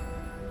 spins.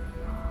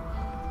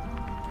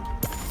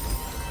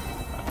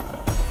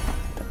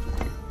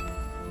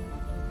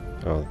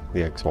 Oh,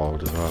 the egg's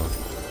wild as well.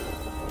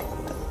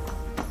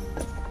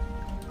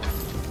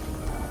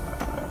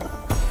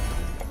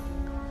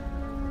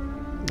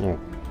 Oh,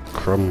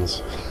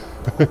 crumbs.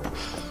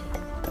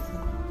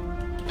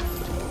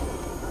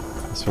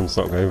 This one's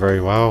not going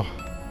very well.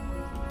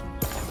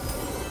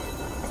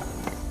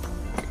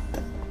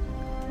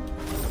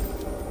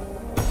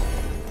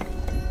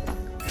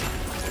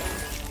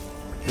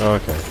 Oh,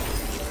 okay.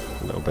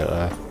 A little bit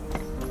there.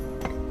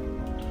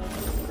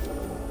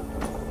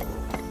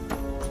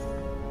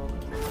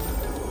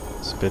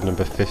 Spin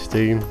number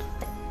 15.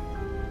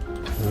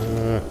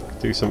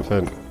 Do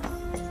something.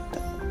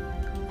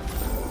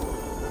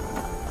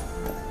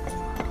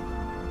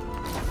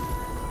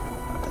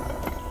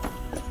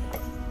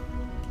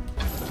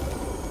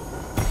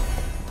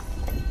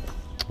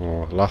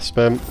 Oh, last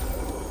spin.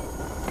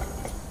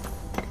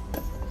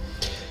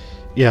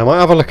 Yeah, I might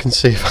have a look and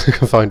see if I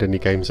can find any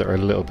games that are a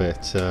little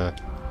bit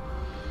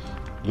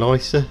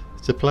nicer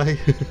to play.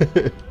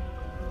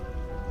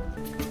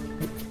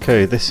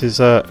 Okay, this is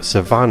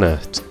Savannah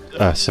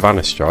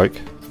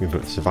Strike.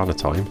 Savannah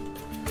time.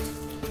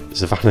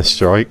 Savannah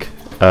Strike.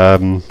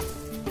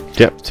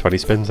 Yep, 20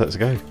 spins. Let's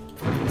go.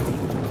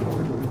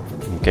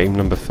 Game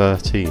number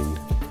 13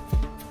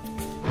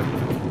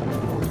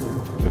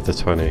 with the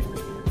 20.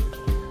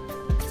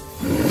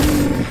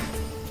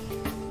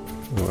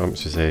 Oh, how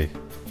much is he?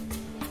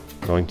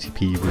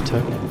 90p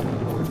return.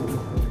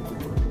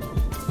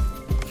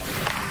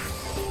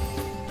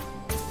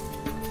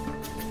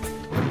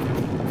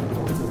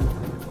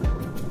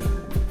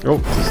 Oh,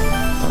 does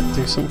that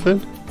do something?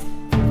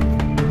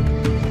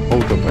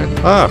 Hold up then.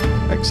 Ah,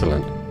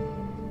 excellent.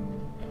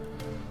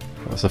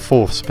 That's a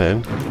 4th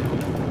spin.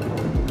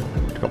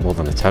 Got more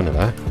than a tenner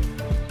there.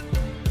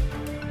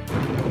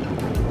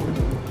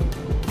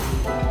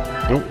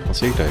 Oh,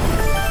 what's he doing?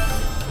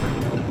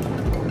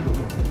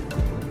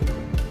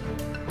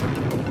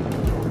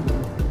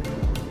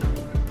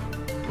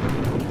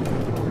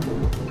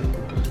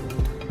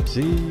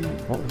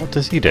 What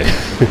does he do?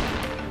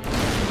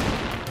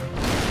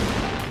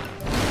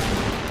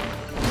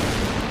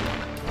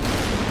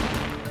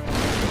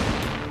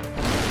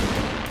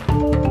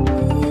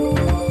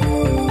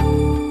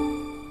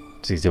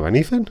 Does he do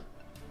anything?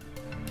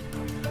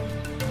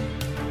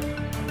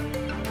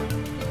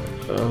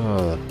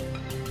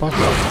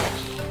 Bugger.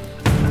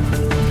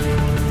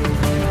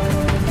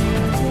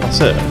 That's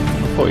it. I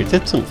thought he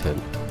did something.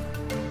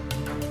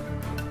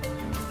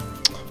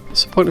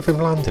 What's the point of him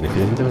landing if he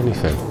didn't do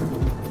anything?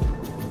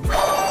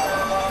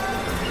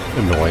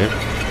 Annoying.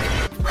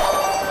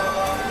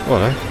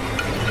 Well, eh?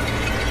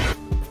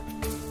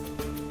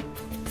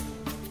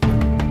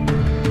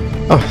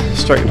 Oh,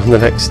 straight on the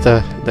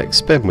next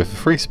spin with the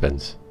 3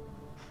 spins.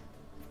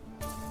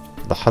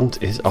 The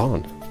hunt is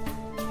on.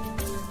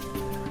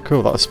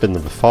 Cool, that was spin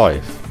number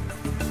 5.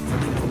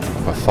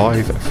 For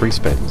 5 free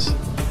spins.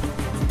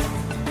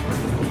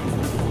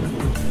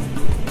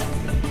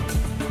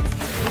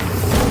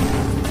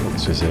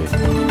 Let's just see.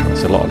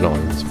 That's a lot of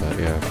 9s, but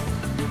yeah.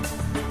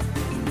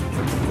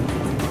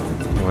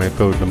 I ain't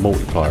building a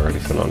multiplier or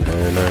anything on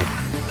here, no.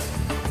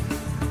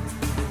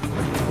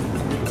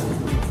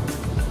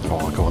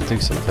 Oh, go on, do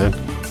something.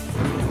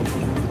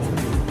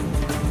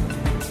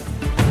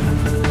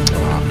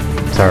 Oh,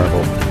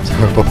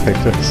 terrible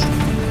figures.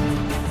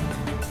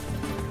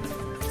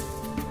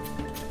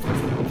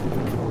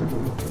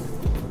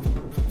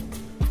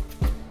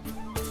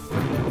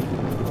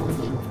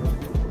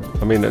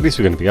 I mean, at least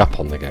we're going to be up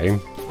on the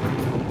game.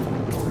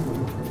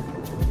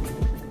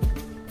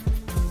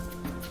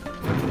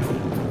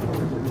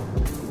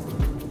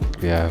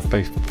 Yeah,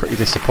 both pretty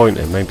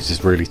disappointing. Maybe it's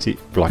just really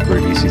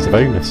really easy to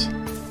bonus.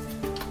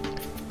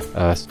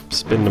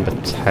 Spin number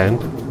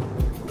 10.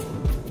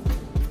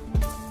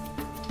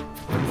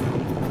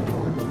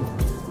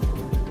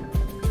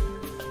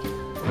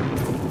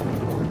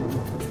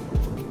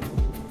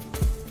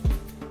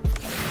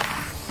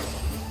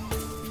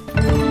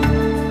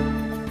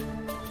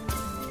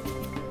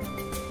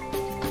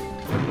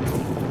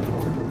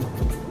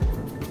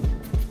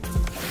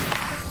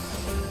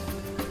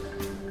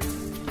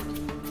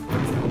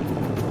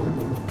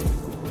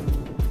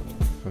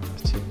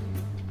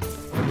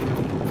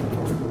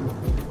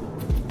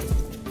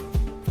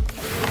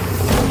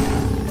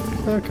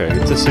 Okay,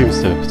 it just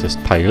seems to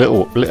just pay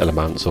little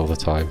amounts all the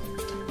time.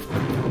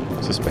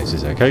 So I suppose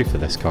it's okay for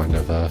this kind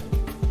of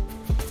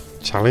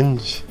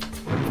challenge.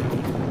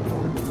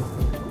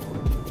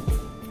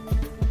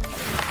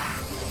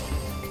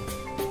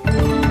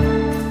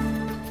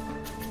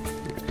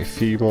 A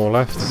few more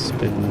left.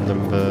 Spin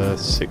number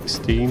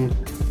 16.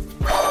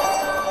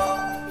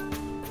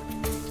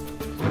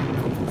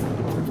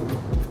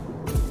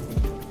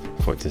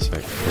 Thought to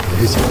say,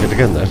 who's it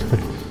again then?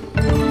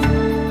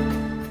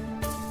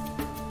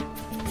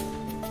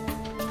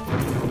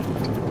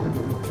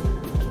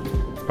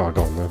 Oh,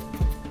 go on then.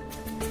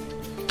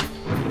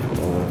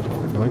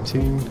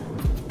 19.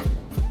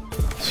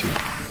 Shoot.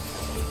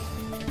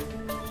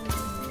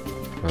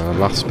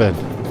 Last spin.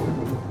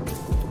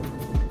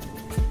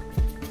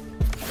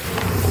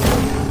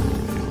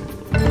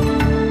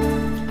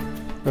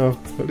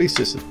 at least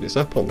it's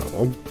up on that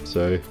one.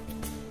 So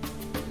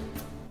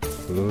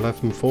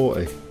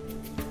 1140.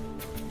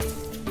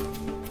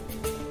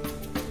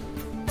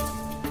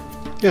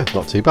 Yeah,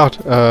 not too bad.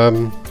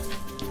 To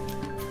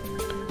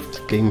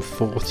game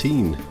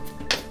 14.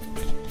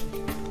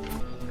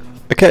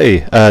 Okay,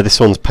 this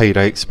one's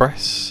Payday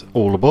Express.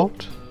 All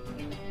aboard.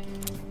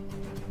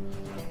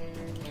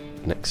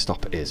 Next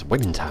stop is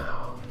Windtown.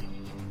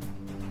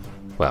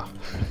 Well,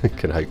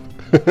 can hope.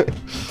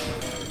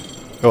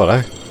 Oh,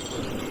 hello.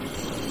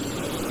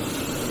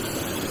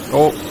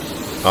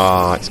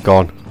 Oh, it's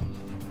gone.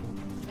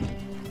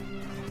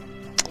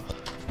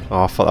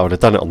 Oh, I thought I would have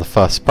done it on the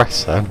first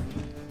press then.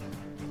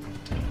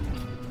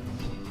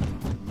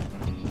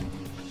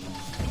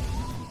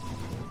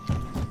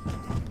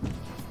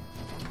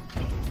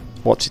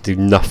 Watch it do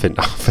nothing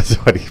after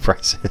 20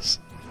 presses.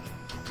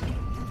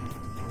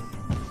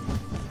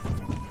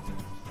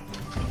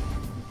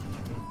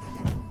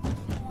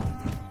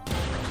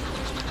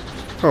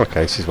 Oh,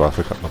 okay, she's worth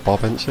a couple of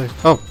bob, isn't she?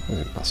 Oh,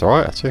 that's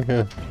alright actually,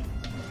 yeah.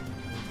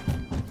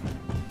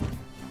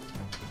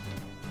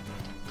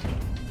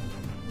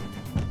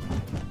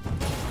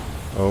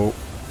 Oh, I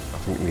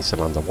think it needs to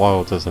land a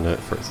wild, doesn't it,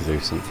 for it to do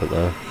something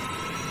there.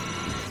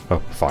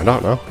 Oh, find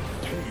out now.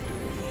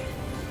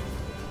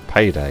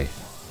 Payday.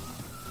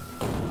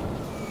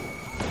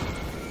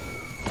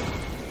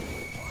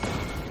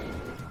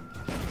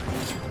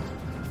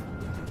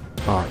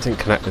 Oh, it didn't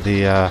connect with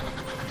the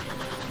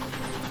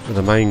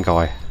main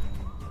guy.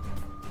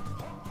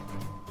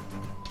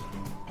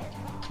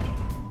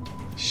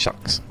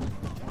 Shucks.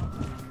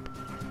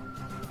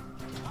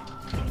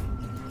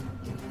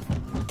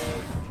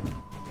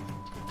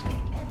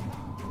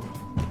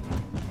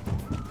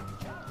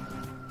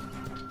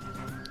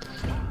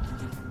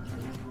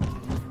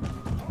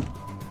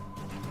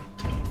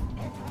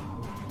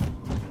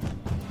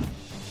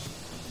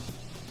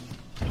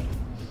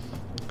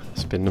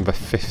 Spin number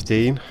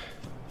 15.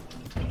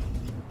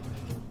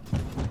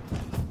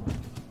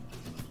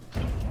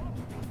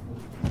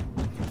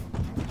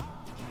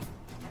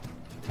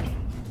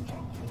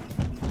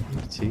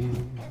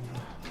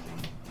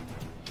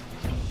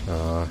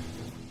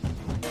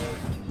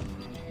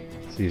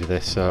 It's either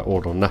this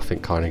all or nothing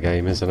kind of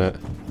game, isn't it?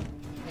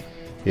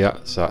 Yeah,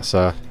 so that's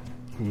a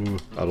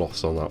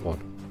loss on that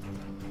one.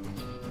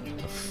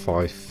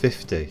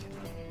 550.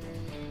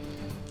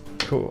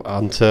 Cool,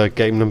 on to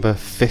game number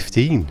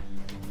 15.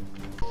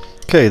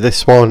 Okay,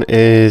 this one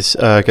is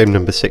game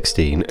number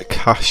 16,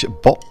 Cash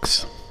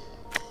Box.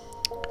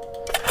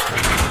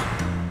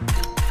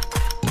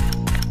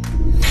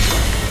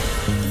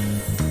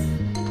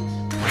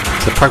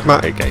 It's a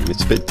pragmatic game,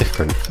 it's a bit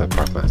different for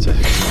pragmatic.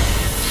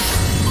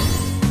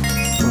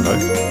 Oh no.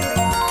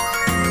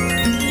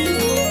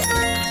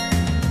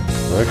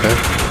 Okay.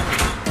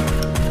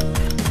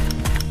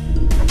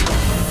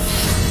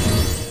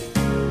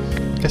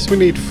 Guess we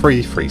need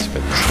free spins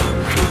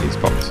through these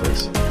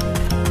boxes.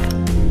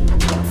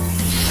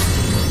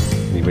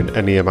 And you win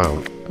any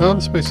amount. Oh, I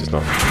suppose it's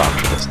not bad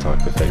for this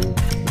type of thing,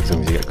 as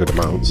long as you get good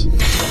amounts.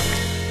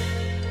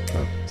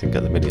 Oh, didn't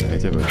get the mini though,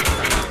 did we?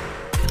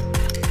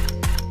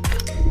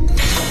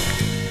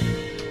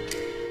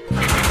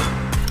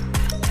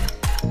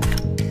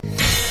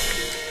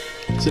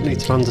 Does it need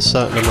to land a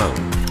certain amount?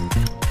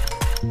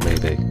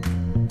 Maybe.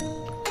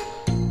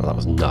 Well, that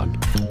was none.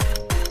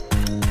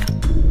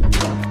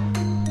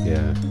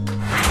 Yeah.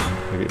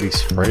 Maybe at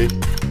least 3.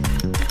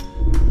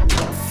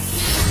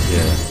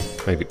 Yeah.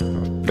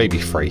 Maybe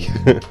 3.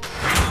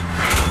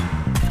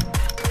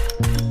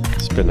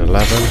 Spin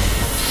 11.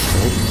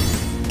 Oh.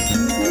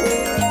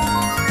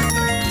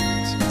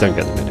 So don't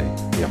get the mini.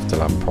 You have to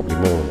land probably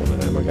more than one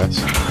of them, I guess.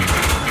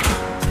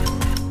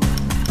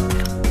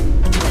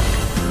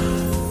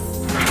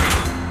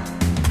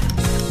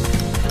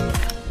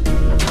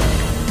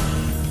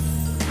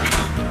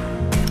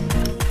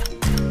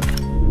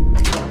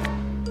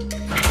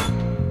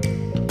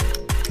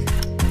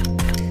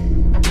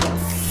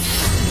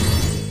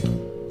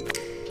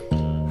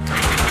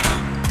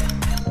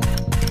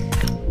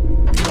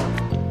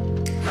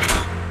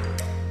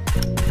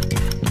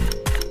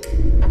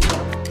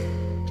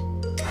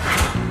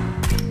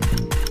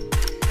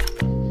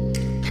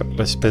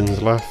 Couple of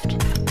spins left.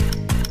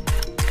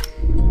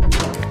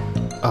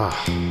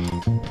 Ah,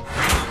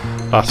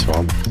 that's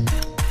one.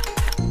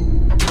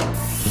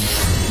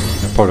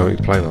 I probably won't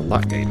be playing on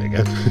that game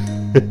again.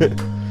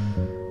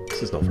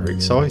 This is not very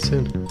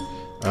exciting.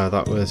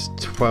 That was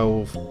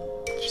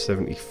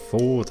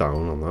 1274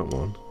 down on that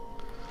one.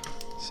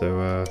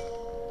 So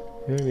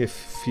only a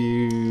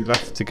few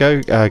left to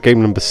go.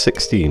 Game number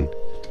 16.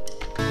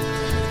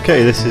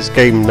 Okay, this is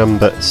game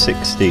number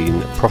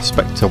 16,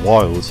 Prospector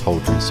Wilds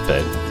Hold and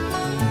Spin.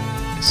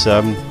 It's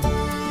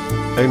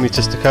only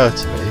just occurred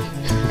to me,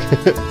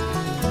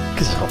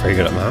 because I'm not very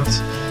good at maths,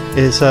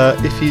 is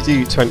if you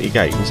do 20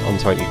 games on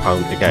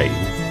 £20 a game,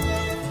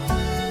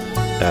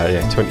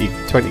 yeah,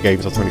 20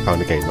 games on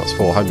 £20 a game, that's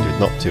 400,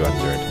 not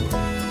 200.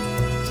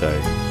 So,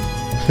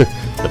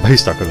 the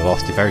most I could have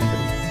lost if everything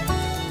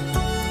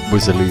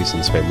was a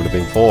losing spin would have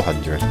been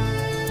 400.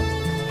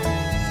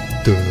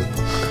 Duh.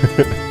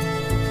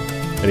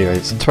 Anyway,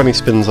 it's 20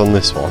 spins on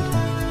this one.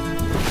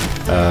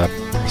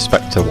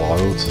 Prospector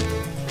Wilds.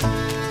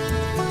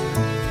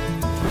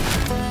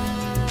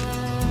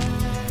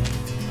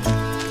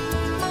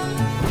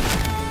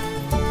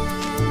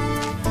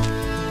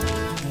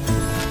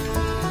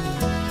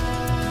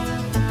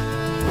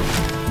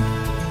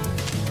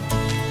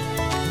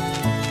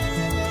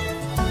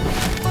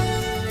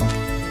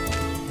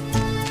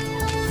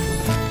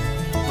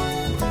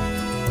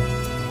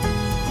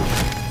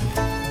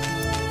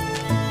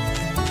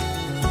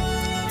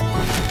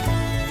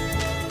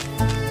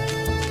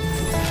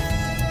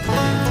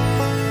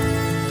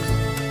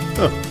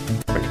 Oh,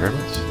 thank you very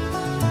much.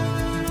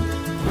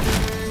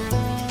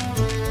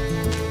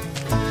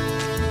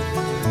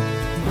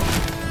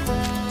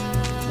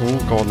 Oh,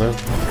 go on then.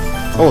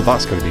 Oh,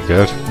 that's going to be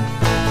good.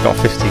 Got a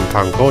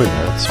 £15 coin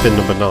there. Spin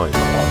number 9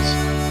 that was.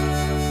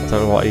 I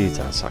don't know what he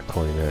does, that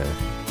coin there.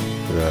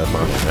 With a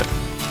man on it.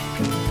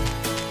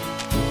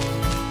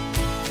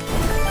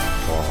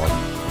 God.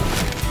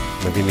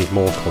 Maybe you need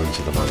more coins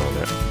with a man on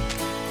it.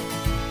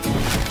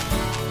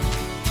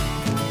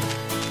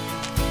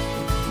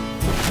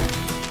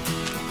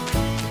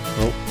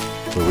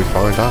 Will we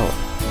find out?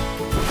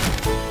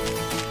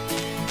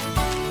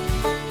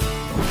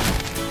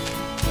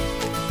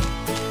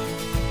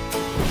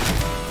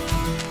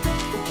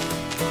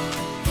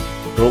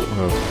 Oh,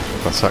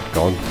 that's that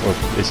gone. Or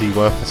is he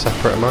worth a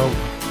separate amount?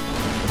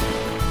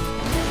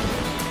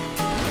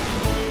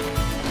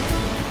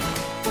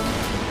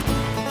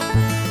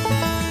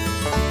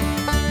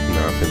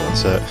 No, I think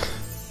that's it.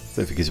 I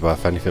don't think he's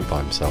worth anything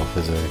by himself,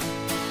 is he?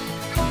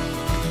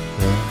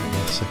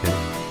 Yes, okay.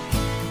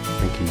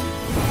 Thank you.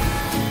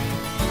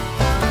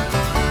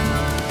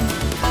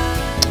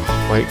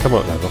 Wait, come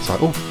up then. I was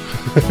like, oh.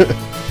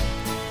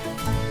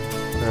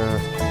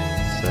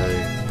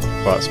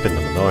 Well, that's spin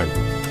number 9.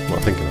 What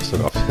I'm thinking, I still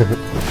got a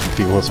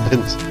few more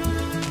spins.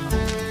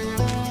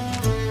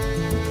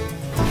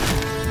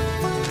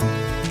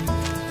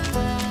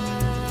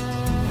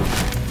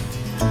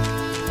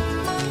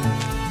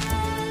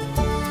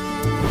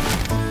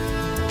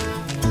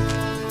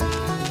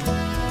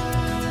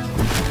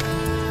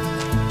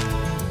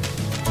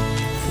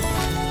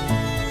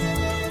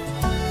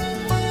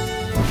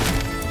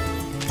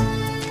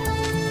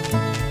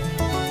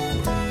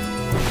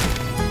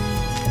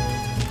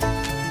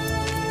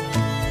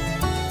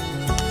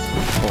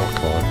 Oh,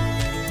 come on.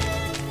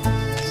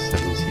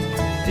 17,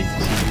 18.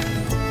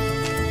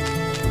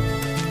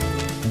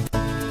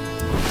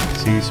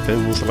 2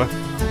 spins left.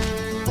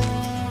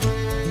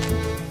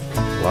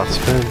 Last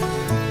spin.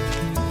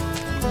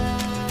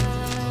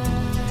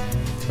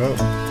 Oh,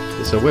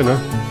 it's a winner.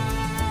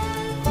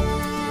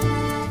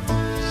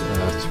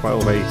 It's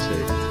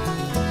 1280.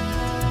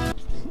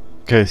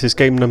 Okay, this is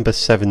game number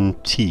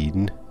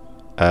 17.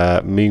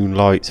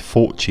 Moonlight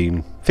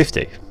Fortune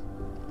 50.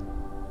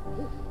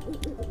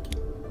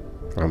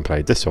 I haven't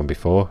played this one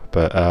before,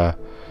 but yeah,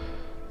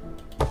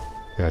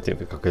 I didn't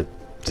think I could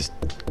just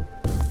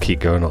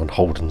keep going on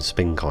hold and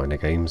spin kind of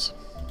games.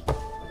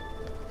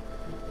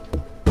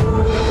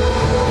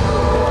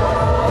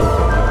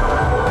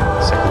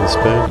 Second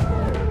spin.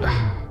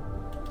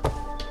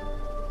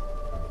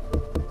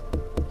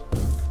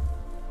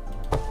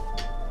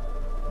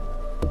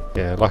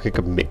 Yeah, like a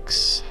good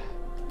mix.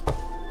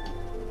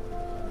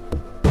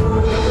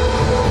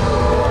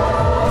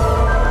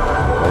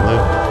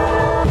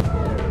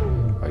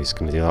 He's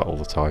going to do that all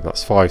the time.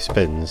 That's 5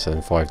 spins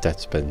and 5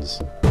 dead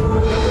spins.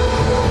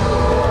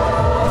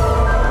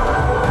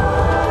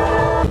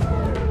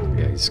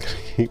 Yeah, he's going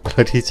to keep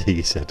bloody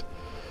teasing.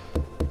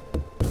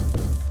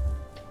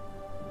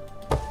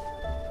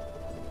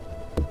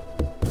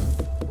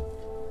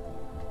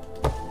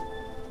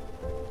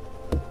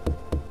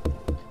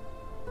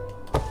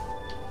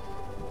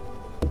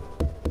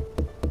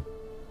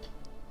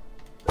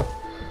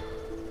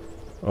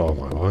 Oh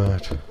my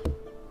word.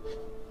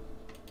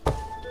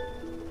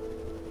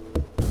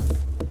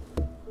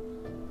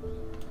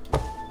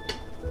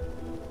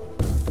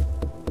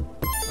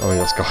 I mean,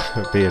 that's got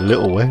to be a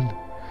little win.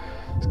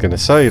 I was going to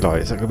say,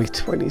 like, is that going to be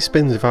 20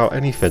 spins without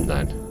anything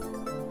then?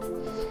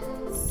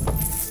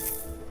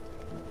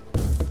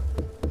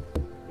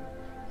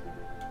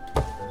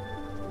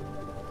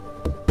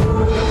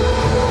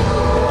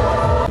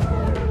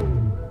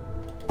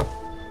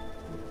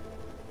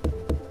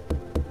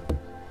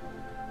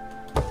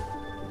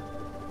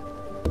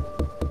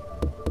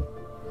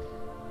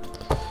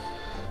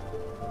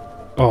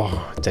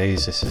 Oh,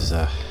 days, this is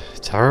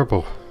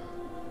terrible.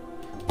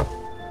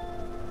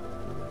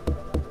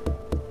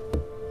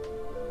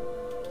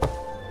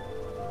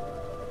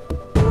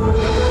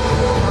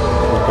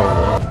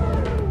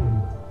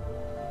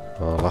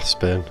 Last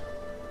spin.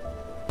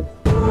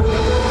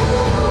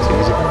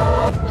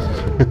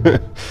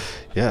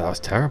 Yeah, that was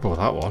terrible,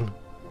 that one.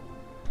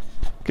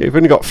 Okay, we've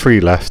only got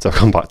 3 left. I'll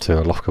come back to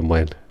a lock and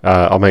win.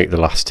 I'll make the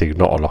last 2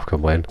 not a lock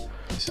and win.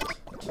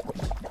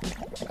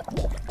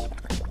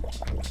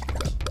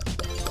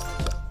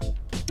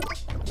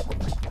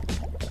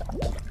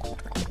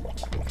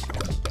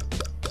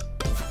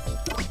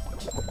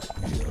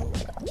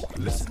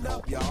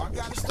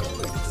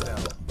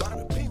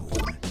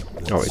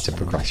 Oh, it's a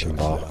progression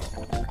bar.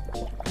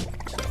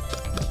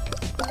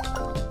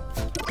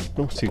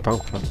 Not too bad.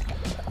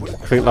 I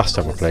think last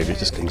time I played it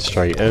just came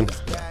straight in.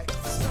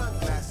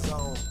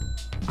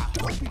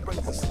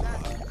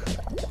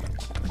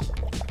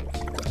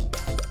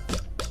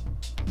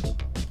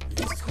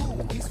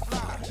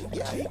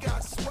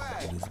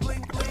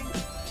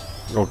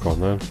 Oh, go on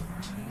then.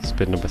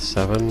 Spin number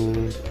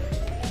 7.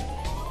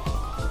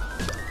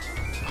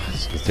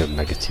 It's with the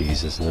Mega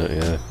Tease, isn't it?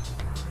 Yeah.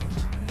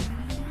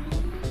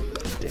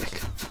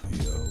 Dick.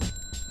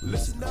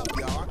 Listen up,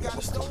 y'all. I got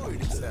a story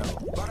to tell.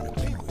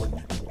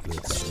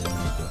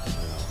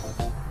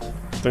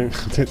 Don't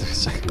do a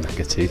second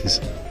Mega Tease.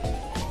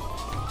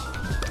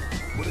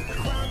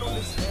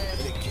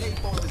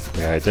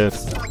 Yeah, I did.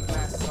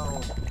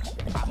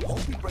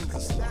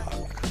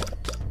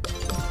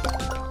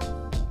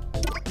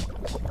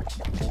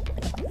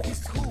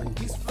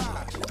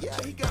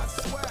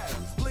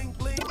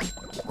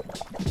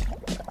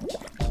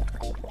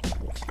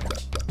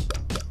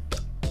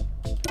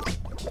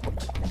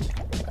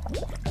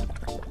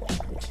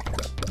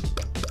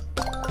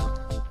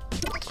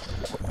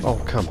 Oh,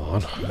 come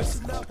on.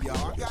 Listen up,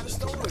 y'all. I got a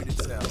story to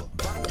tell.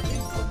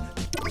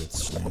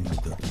 Let's ring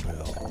the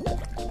bell.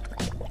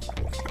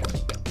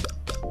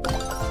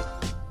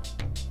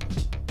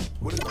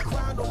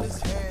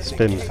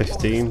 Spin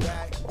 15.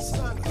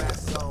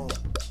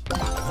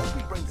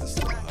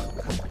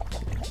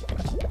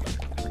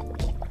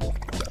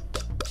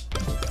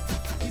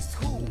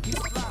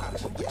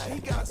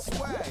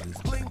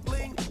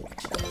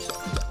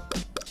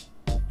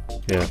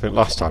 Yeah, I think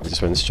last time we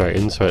just went straight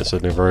into it, so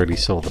I never really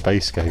saw the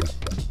base game,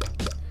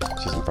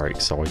 which isn't very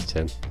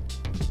exciting.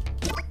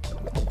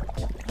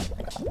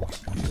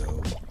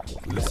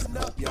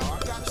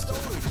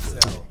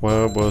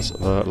 Where was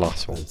the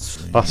last one?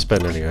 Last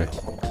spin anyway.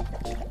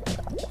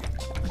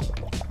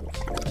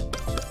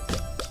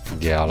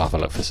 Yeah, I'll have a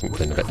look for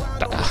something a bit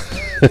better.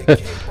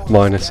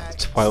 Minus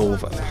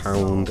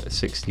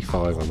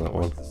 £12.65 on that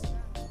one.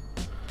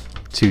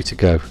 2 to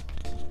go.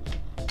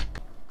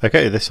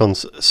 Okay, this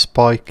one's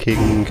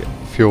Spiking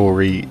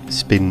Fury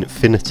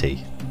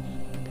Spinfinity.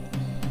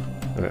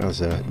 It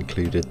has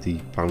included the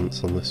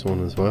balance on this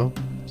one as well.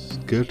 It's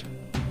good.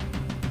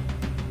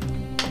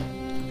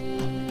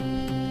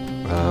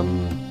 How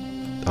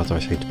do I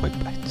say to my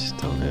bets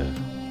down here?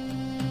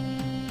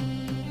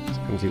 So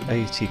I'm going to do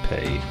 80p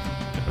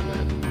and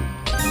then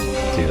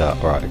do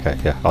that. Right, okay,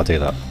 yeah, I'll do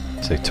that.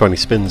 So 20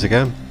 spins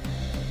again.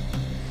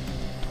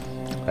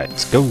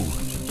 Let's go.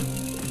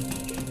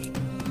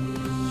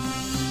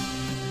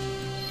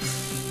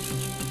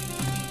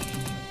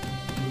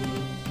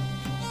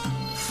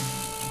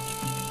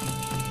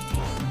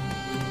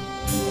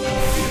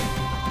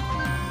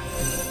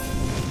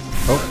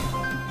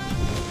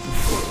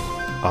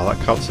 Oh,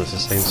 that counts as the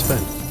same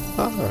spin.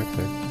 Oh,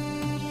 okay.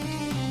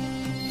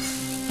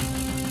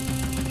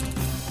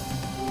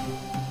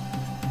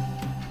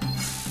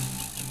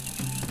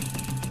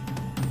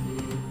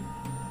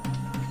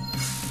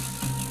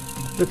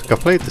 I don't think I've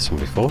played this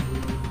one before.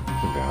 Maybe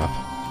I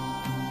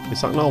have.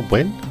 Is that an old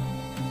win?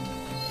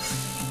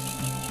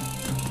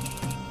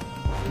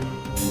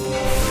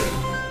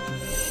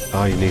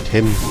 Oh, you need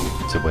him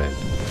to win.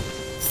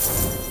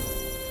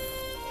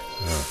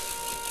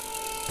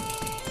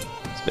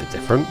 A bit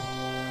different.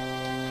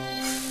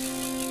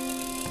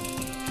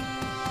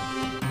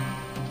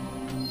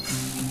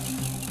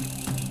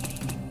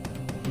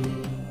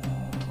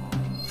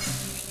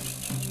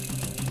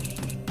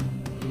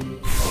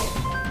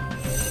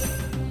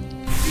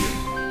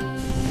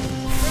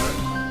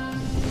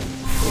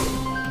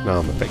 No,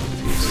 I'm a bit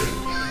confused.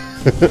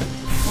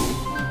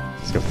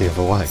 Let's go the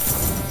other way.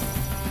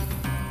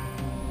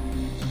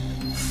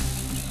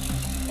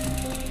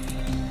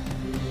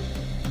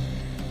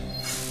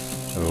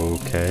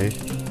 Okay.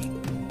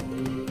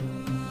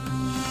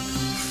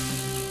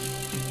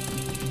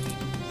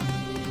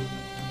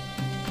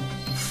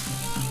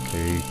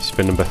 Okay,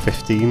 spin number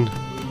 15.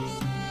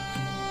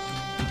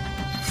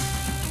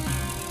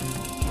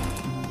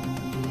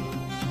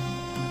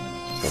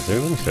 It's not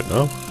doing anything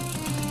now.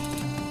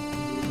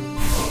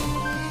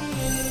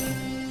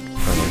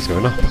 Oh no, it's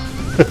going up.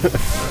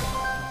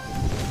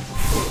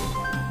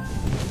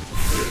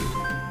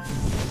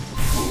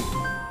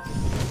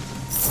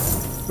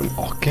 An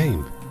odd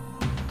game.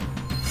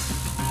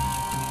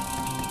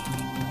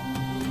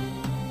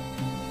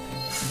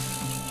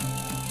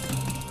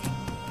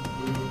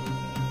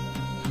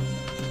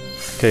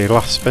 Okay,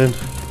 last spin.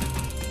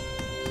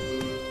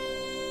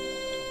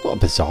 What a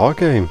bizarre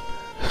game.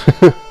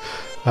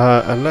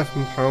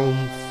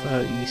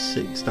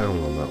 £11.36 down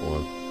on that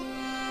one.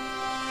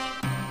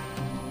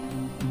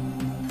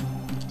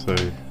 So,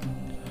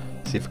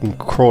 see if we can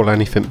crawl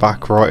anything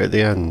back right at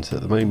the end.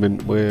 At the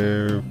moment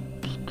we're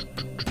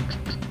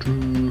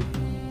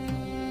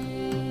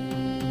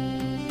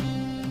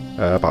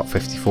about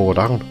 54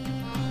 down.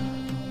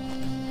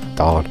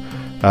 Darn.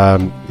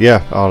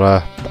 Yeah,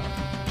 I'll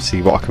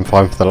see what I can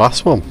find for the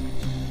last one.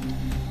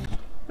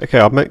 Okay,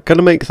 I'm going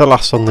to make the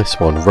last on this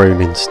one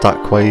Ronin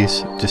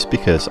Stackways, just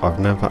because I've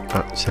never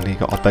actually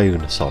got a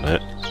bonus on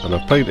it, and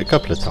I've played it a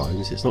couple of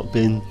times. It's not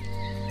been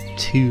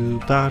too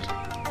bad.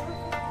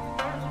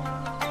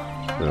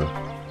 No.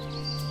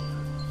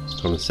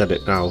 Trying to set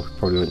it now,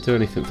 probably won't do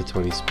anything for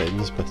 20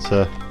 spins, but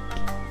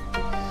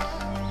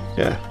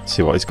yeah,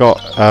 see what he's got.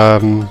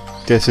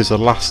 This is the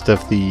last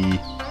of the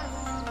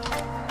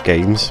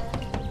games,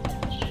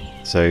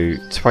 so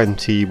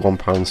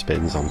 £21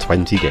 spins on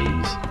 20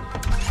 games.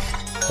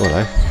 Oh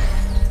no.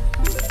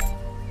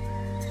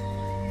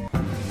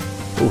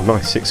 Oh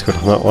nice,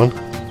 £6 on that one.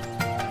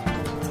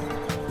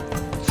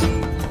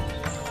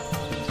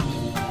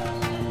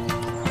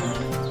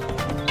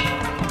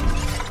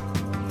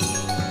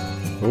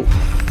 Oh.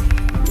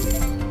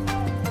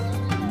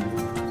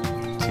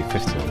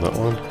 £2.50 on that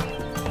one.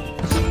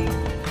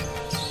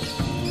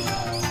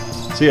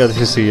 So yeah,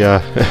 this is the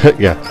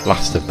yeah,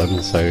 last of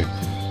them, so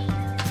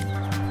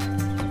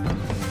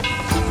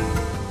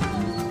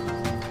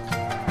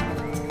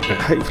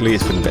hopefully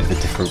it's been a bit of a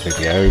different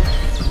video.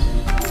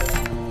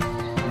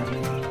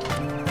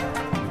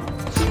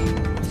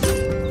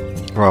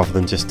 Rather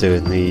than just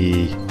doing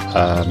the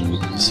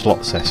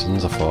slot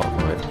sessions, I thought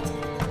I might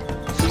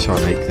try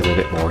and make them a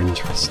bit more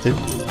interesting.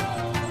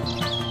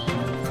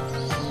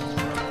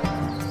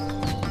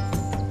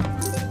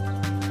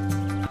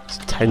 It's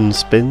 10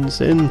 spins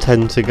in,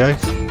 10 to go.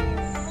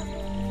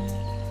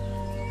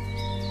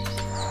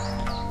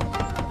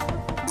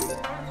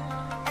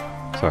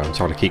 Sorry, I'm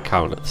trying to keep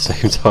count at the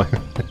same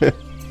time.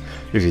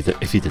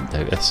 if you didn't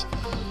notice.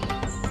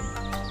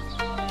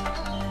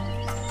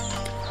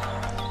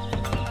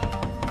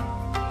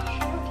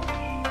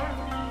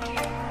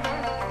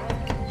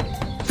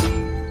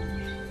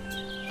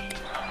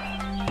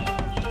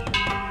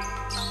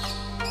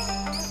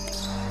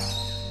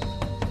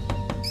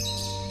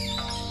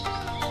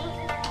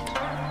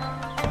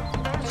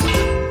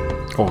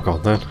 Oh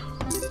god then.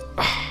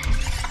 Oh,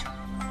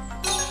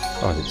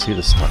 I didn't see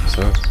the stacks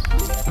there.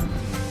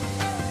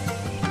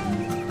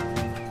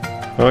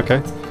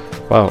 Okay,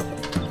 well,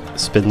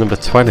 spin number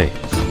 20.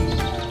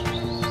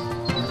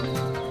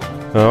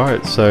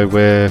 Alright, so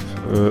we're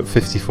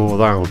 54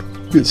 down,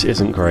 which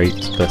isn't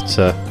great, but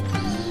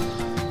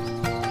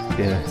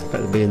yeah,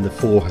 better than being the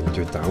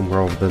 400 down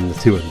rather than the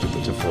 200,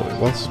 which I thought it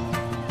was,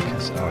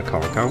 because I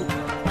can't count.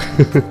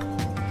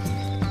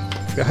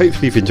 But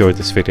hopefully you've enjoyed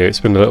this video. It's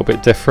been a little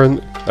bit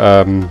different.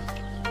 The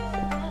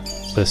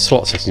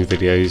slot session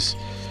videos,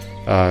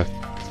 well,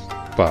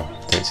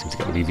 don't seem to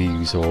get many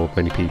views or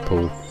many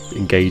people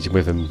engaging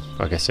with them.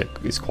 I guess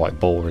it's quite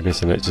boring,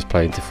 isn't it, just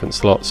playing different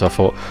slots, so I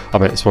thought I'd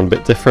make this one a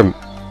bit different.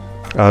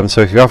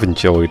 So if you have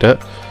enjoyed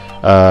it,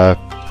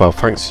 well,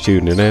 thanks for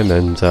tuning in,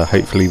 and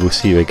hopefully we'll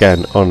see you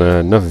again on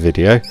another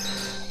video.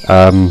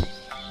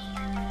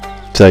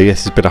 So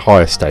yes, it's been a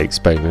higher stakes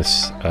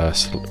bonus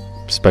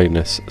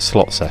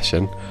slot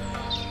session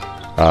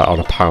on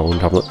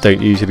 £1. I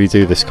don't usually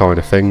do this kind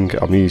of thing.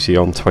 I'm usually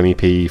on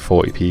 20p,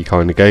 40p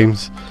kind of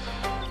games.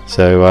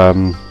 So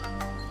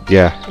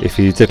yeah, if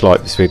you did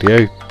like this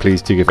video,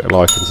 please do give it a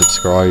like and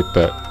subscribe,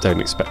 but don't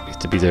expect me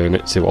to be doing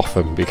it too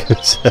often,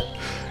 because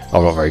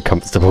I'm not very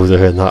comfortable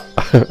doing that.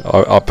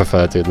 I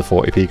prefer doing the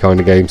 40p kind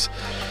of games.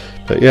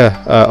 But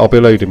yeah, I'll be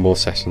loading more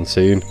sessions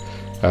soon,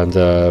 and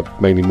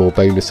mainly more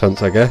bonus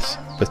hunts, I guess.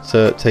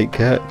 But take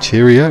care,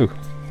 cheerio.